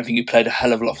squad, but I don't think he played a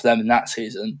hell of a lot for them in that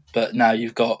season. But now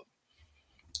you've got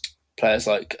players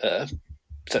like,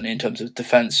 certainly in terms of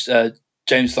defence,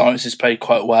 James Lawrence has played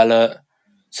quite well at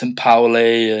St.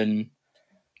 Pauli, and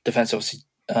defence obviously.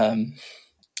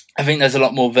 I think there's a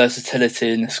lot more versatility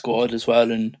in the squad as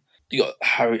well, and you got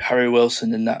Harry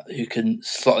Wilson in that who can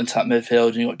slot into that midfield,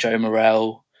 and you got Joe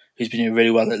Morrell, who's been doing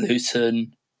really well at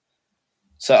Luton.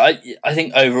 So I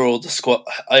think overall the squad,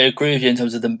 I agree with you in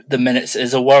terms of the minutes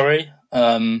is a worry,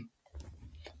 but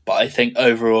I think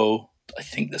overall, I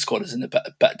think the squad is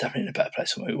definitely in a better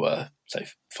place than we were, say,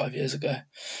 5 years ago,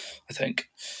 I think.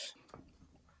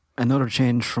 Another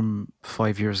change from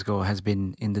 5 years ago has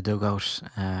been in the dugout.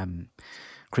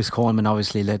 Chris Coleman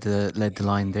obviously led the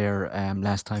line there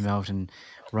last time out, and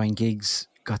Ryan Giggs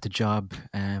got the job,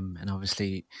 and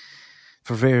obviously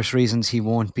for various reasons he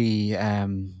won't be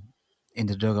in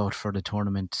the dugout for the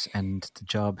tournament, and the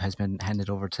job has been handed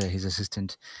over to his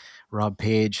assistant Rob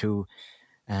Page, who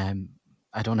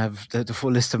I don't have the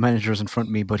full list of managers in front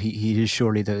of me, but he is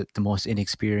surely the most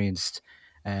inexperienced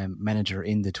manager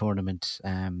in the tournament.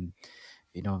 A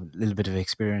little bit of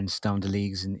experience down the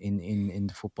leagues in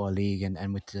the Football League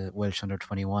and with the Welsh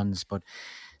under-21s, but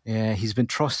he's been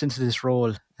thrust into this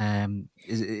role.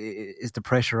 Is the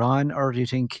pressure on, or do you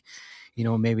think,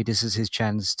 maybe this is his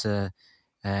chance to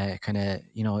kind of,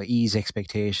 ease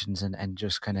expectations and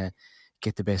just kind of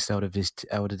get the best out of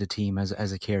the team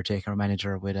as a caretaker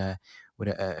manager with a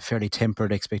fairly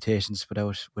tempered expectations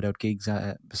without Giggs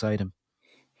beside him?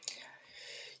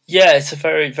 Yeah, it's a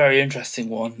very, very interesting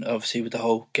one. Obviously, with the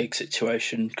whole Giggs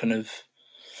situation, kind of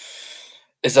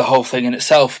is a whole thing in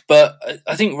itself. But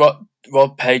I think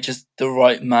Rob Page is the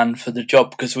right man for the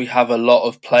job, because we have a lot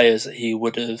of players that who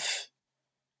would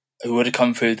have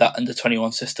come through that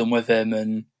under-21 system with him,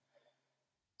 and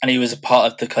he was a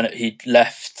part of the kind of, he'd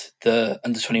left the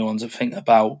under-21s, I think,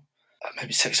 about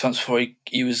maybe 6 months before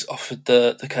he was offered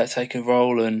the caretaker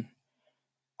role, and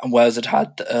Wales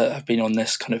have been on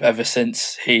this kind of ever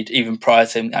since even prior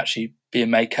to him actually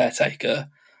being made caretaker.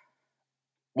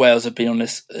 Wales have been on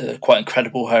this quite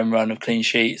incredible home run of clean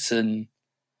sheets and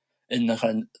in the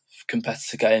kind of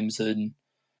competitor games, and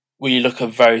we look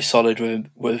very solid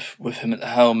with him at the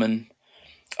helm. And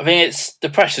I think the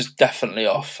pressure's definitely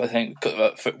off. I think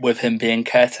with him being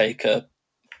caretaker,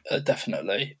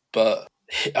 definitely. But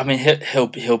I mean, he'll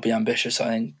be ambitious. I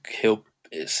think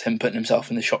it's him putting himself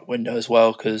in the shop window as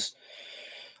well, because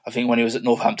I think when he was at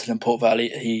Northampton and Port Valley,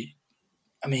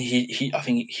 I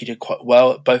think he did quite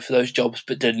well at both of those jobs,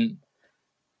 but didn't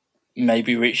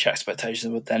maybe reach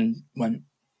expectations, but then went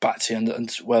back to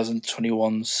Wales under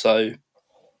 21. So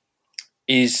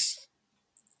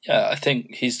I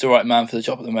think he's the right man for the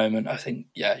job at the moment. I think,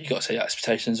 you got to say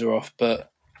expectations are off, but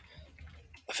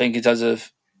I think in terms of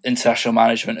international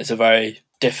management, it's a very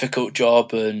difficult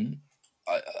job, and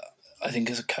I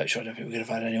think as a coach, I don't think we could have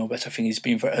had anyone better. I think he's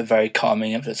been a very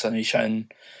calming influence, and he's shown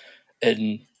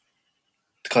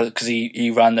because he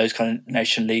ran those kind of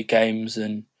Nation League games,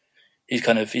 and he's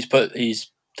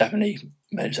definitely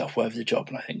made himself worthy of the job.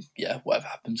 And I think, whatever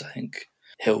happens, I think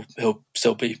he'll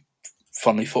still be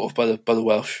fondly thought of by the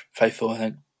Welsh faithful, I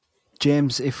think.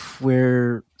 James, if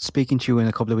we're speaking to you in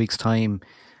a couple of weeks' time,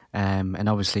 and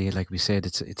obviously, like we said,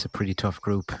 it's a pretty tough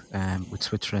group with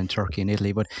Switzerland, Turkey, and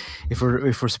Italy. But if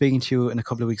we're speaking to you in a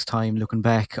couple of weeks' time, looking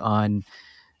back on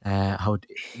how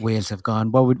Wales have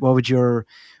gone, what would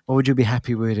you be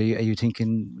happy with? Are you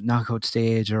thinking knockout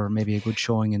stage, or maybe a good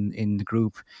showing in the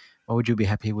group? What would you be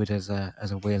happy with as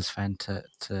a Wales fan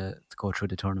to go through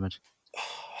the tournament?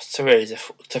 It's a really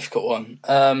difficult one.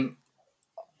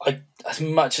 As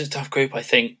much as a tough group, I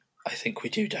think we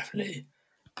do definitely.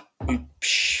 We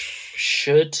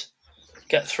should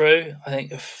get through. I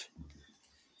think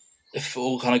if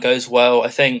all kind of goes well, I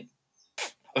think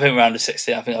round of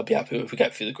 16, I think I'd be happy if we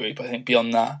get through the group. I think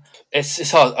beyond that,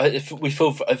 it's hard. I was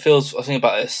thinking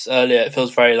about this earlier. It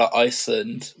feels very like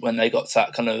Iceland when they got to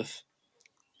that kind of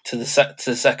to the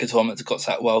second tournament, got to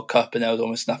that World Cup, and there was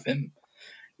almost nothing,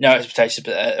 no expectation,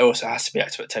 but there also has to be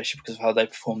expectation because of how they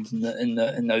performed in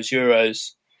those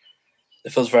Euros.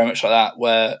 It feels very much like that,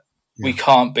 where we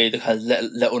can't be the kind of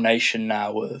little nation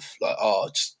now of like,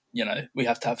 we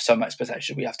have to have some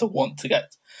expectation. We have to want to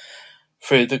get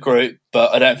through the group,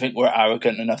 but I don't think we're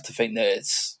arrogant enough to think that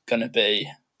it's going to be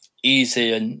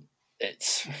easy. And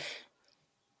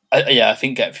I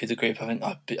think getting through the group, I think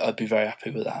I'd be very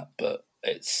happy with that. But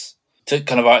it's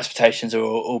kind of our expectations are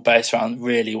all based around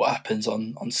really what happens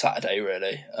on Saturday.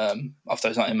 Really, after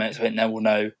those 90 minutes, I think then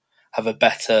we'll have a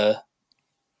better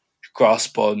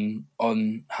grasp on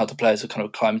how the players are kind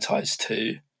of acclimatised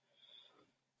to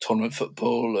tournament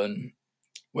football, and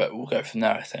where we'll go from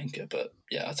there, I think. But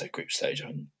yeah, I'd say group stage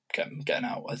and getting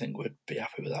out, I think we'd be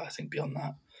happy with that. I think beyond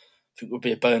that, I think would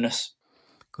be a bonus.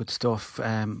 Good stuff.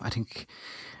 I think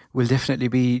we'll definitely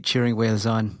be cheering Wales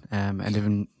on and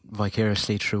living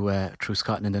vicariously through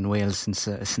Scotland and Wales since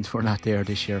we're not there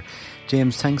this year.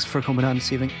 James, thanks for coming on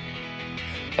this evening.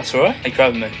 That's all right. Thanks for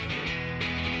having me.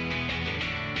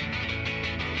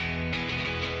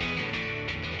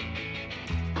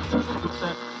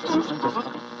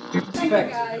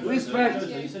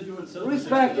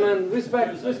 Respect, man.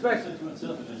 Respect.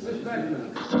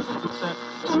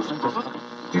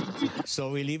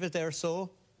 So we leave it there,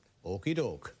 so okie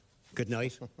doke. Good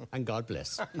night and God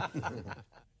bless.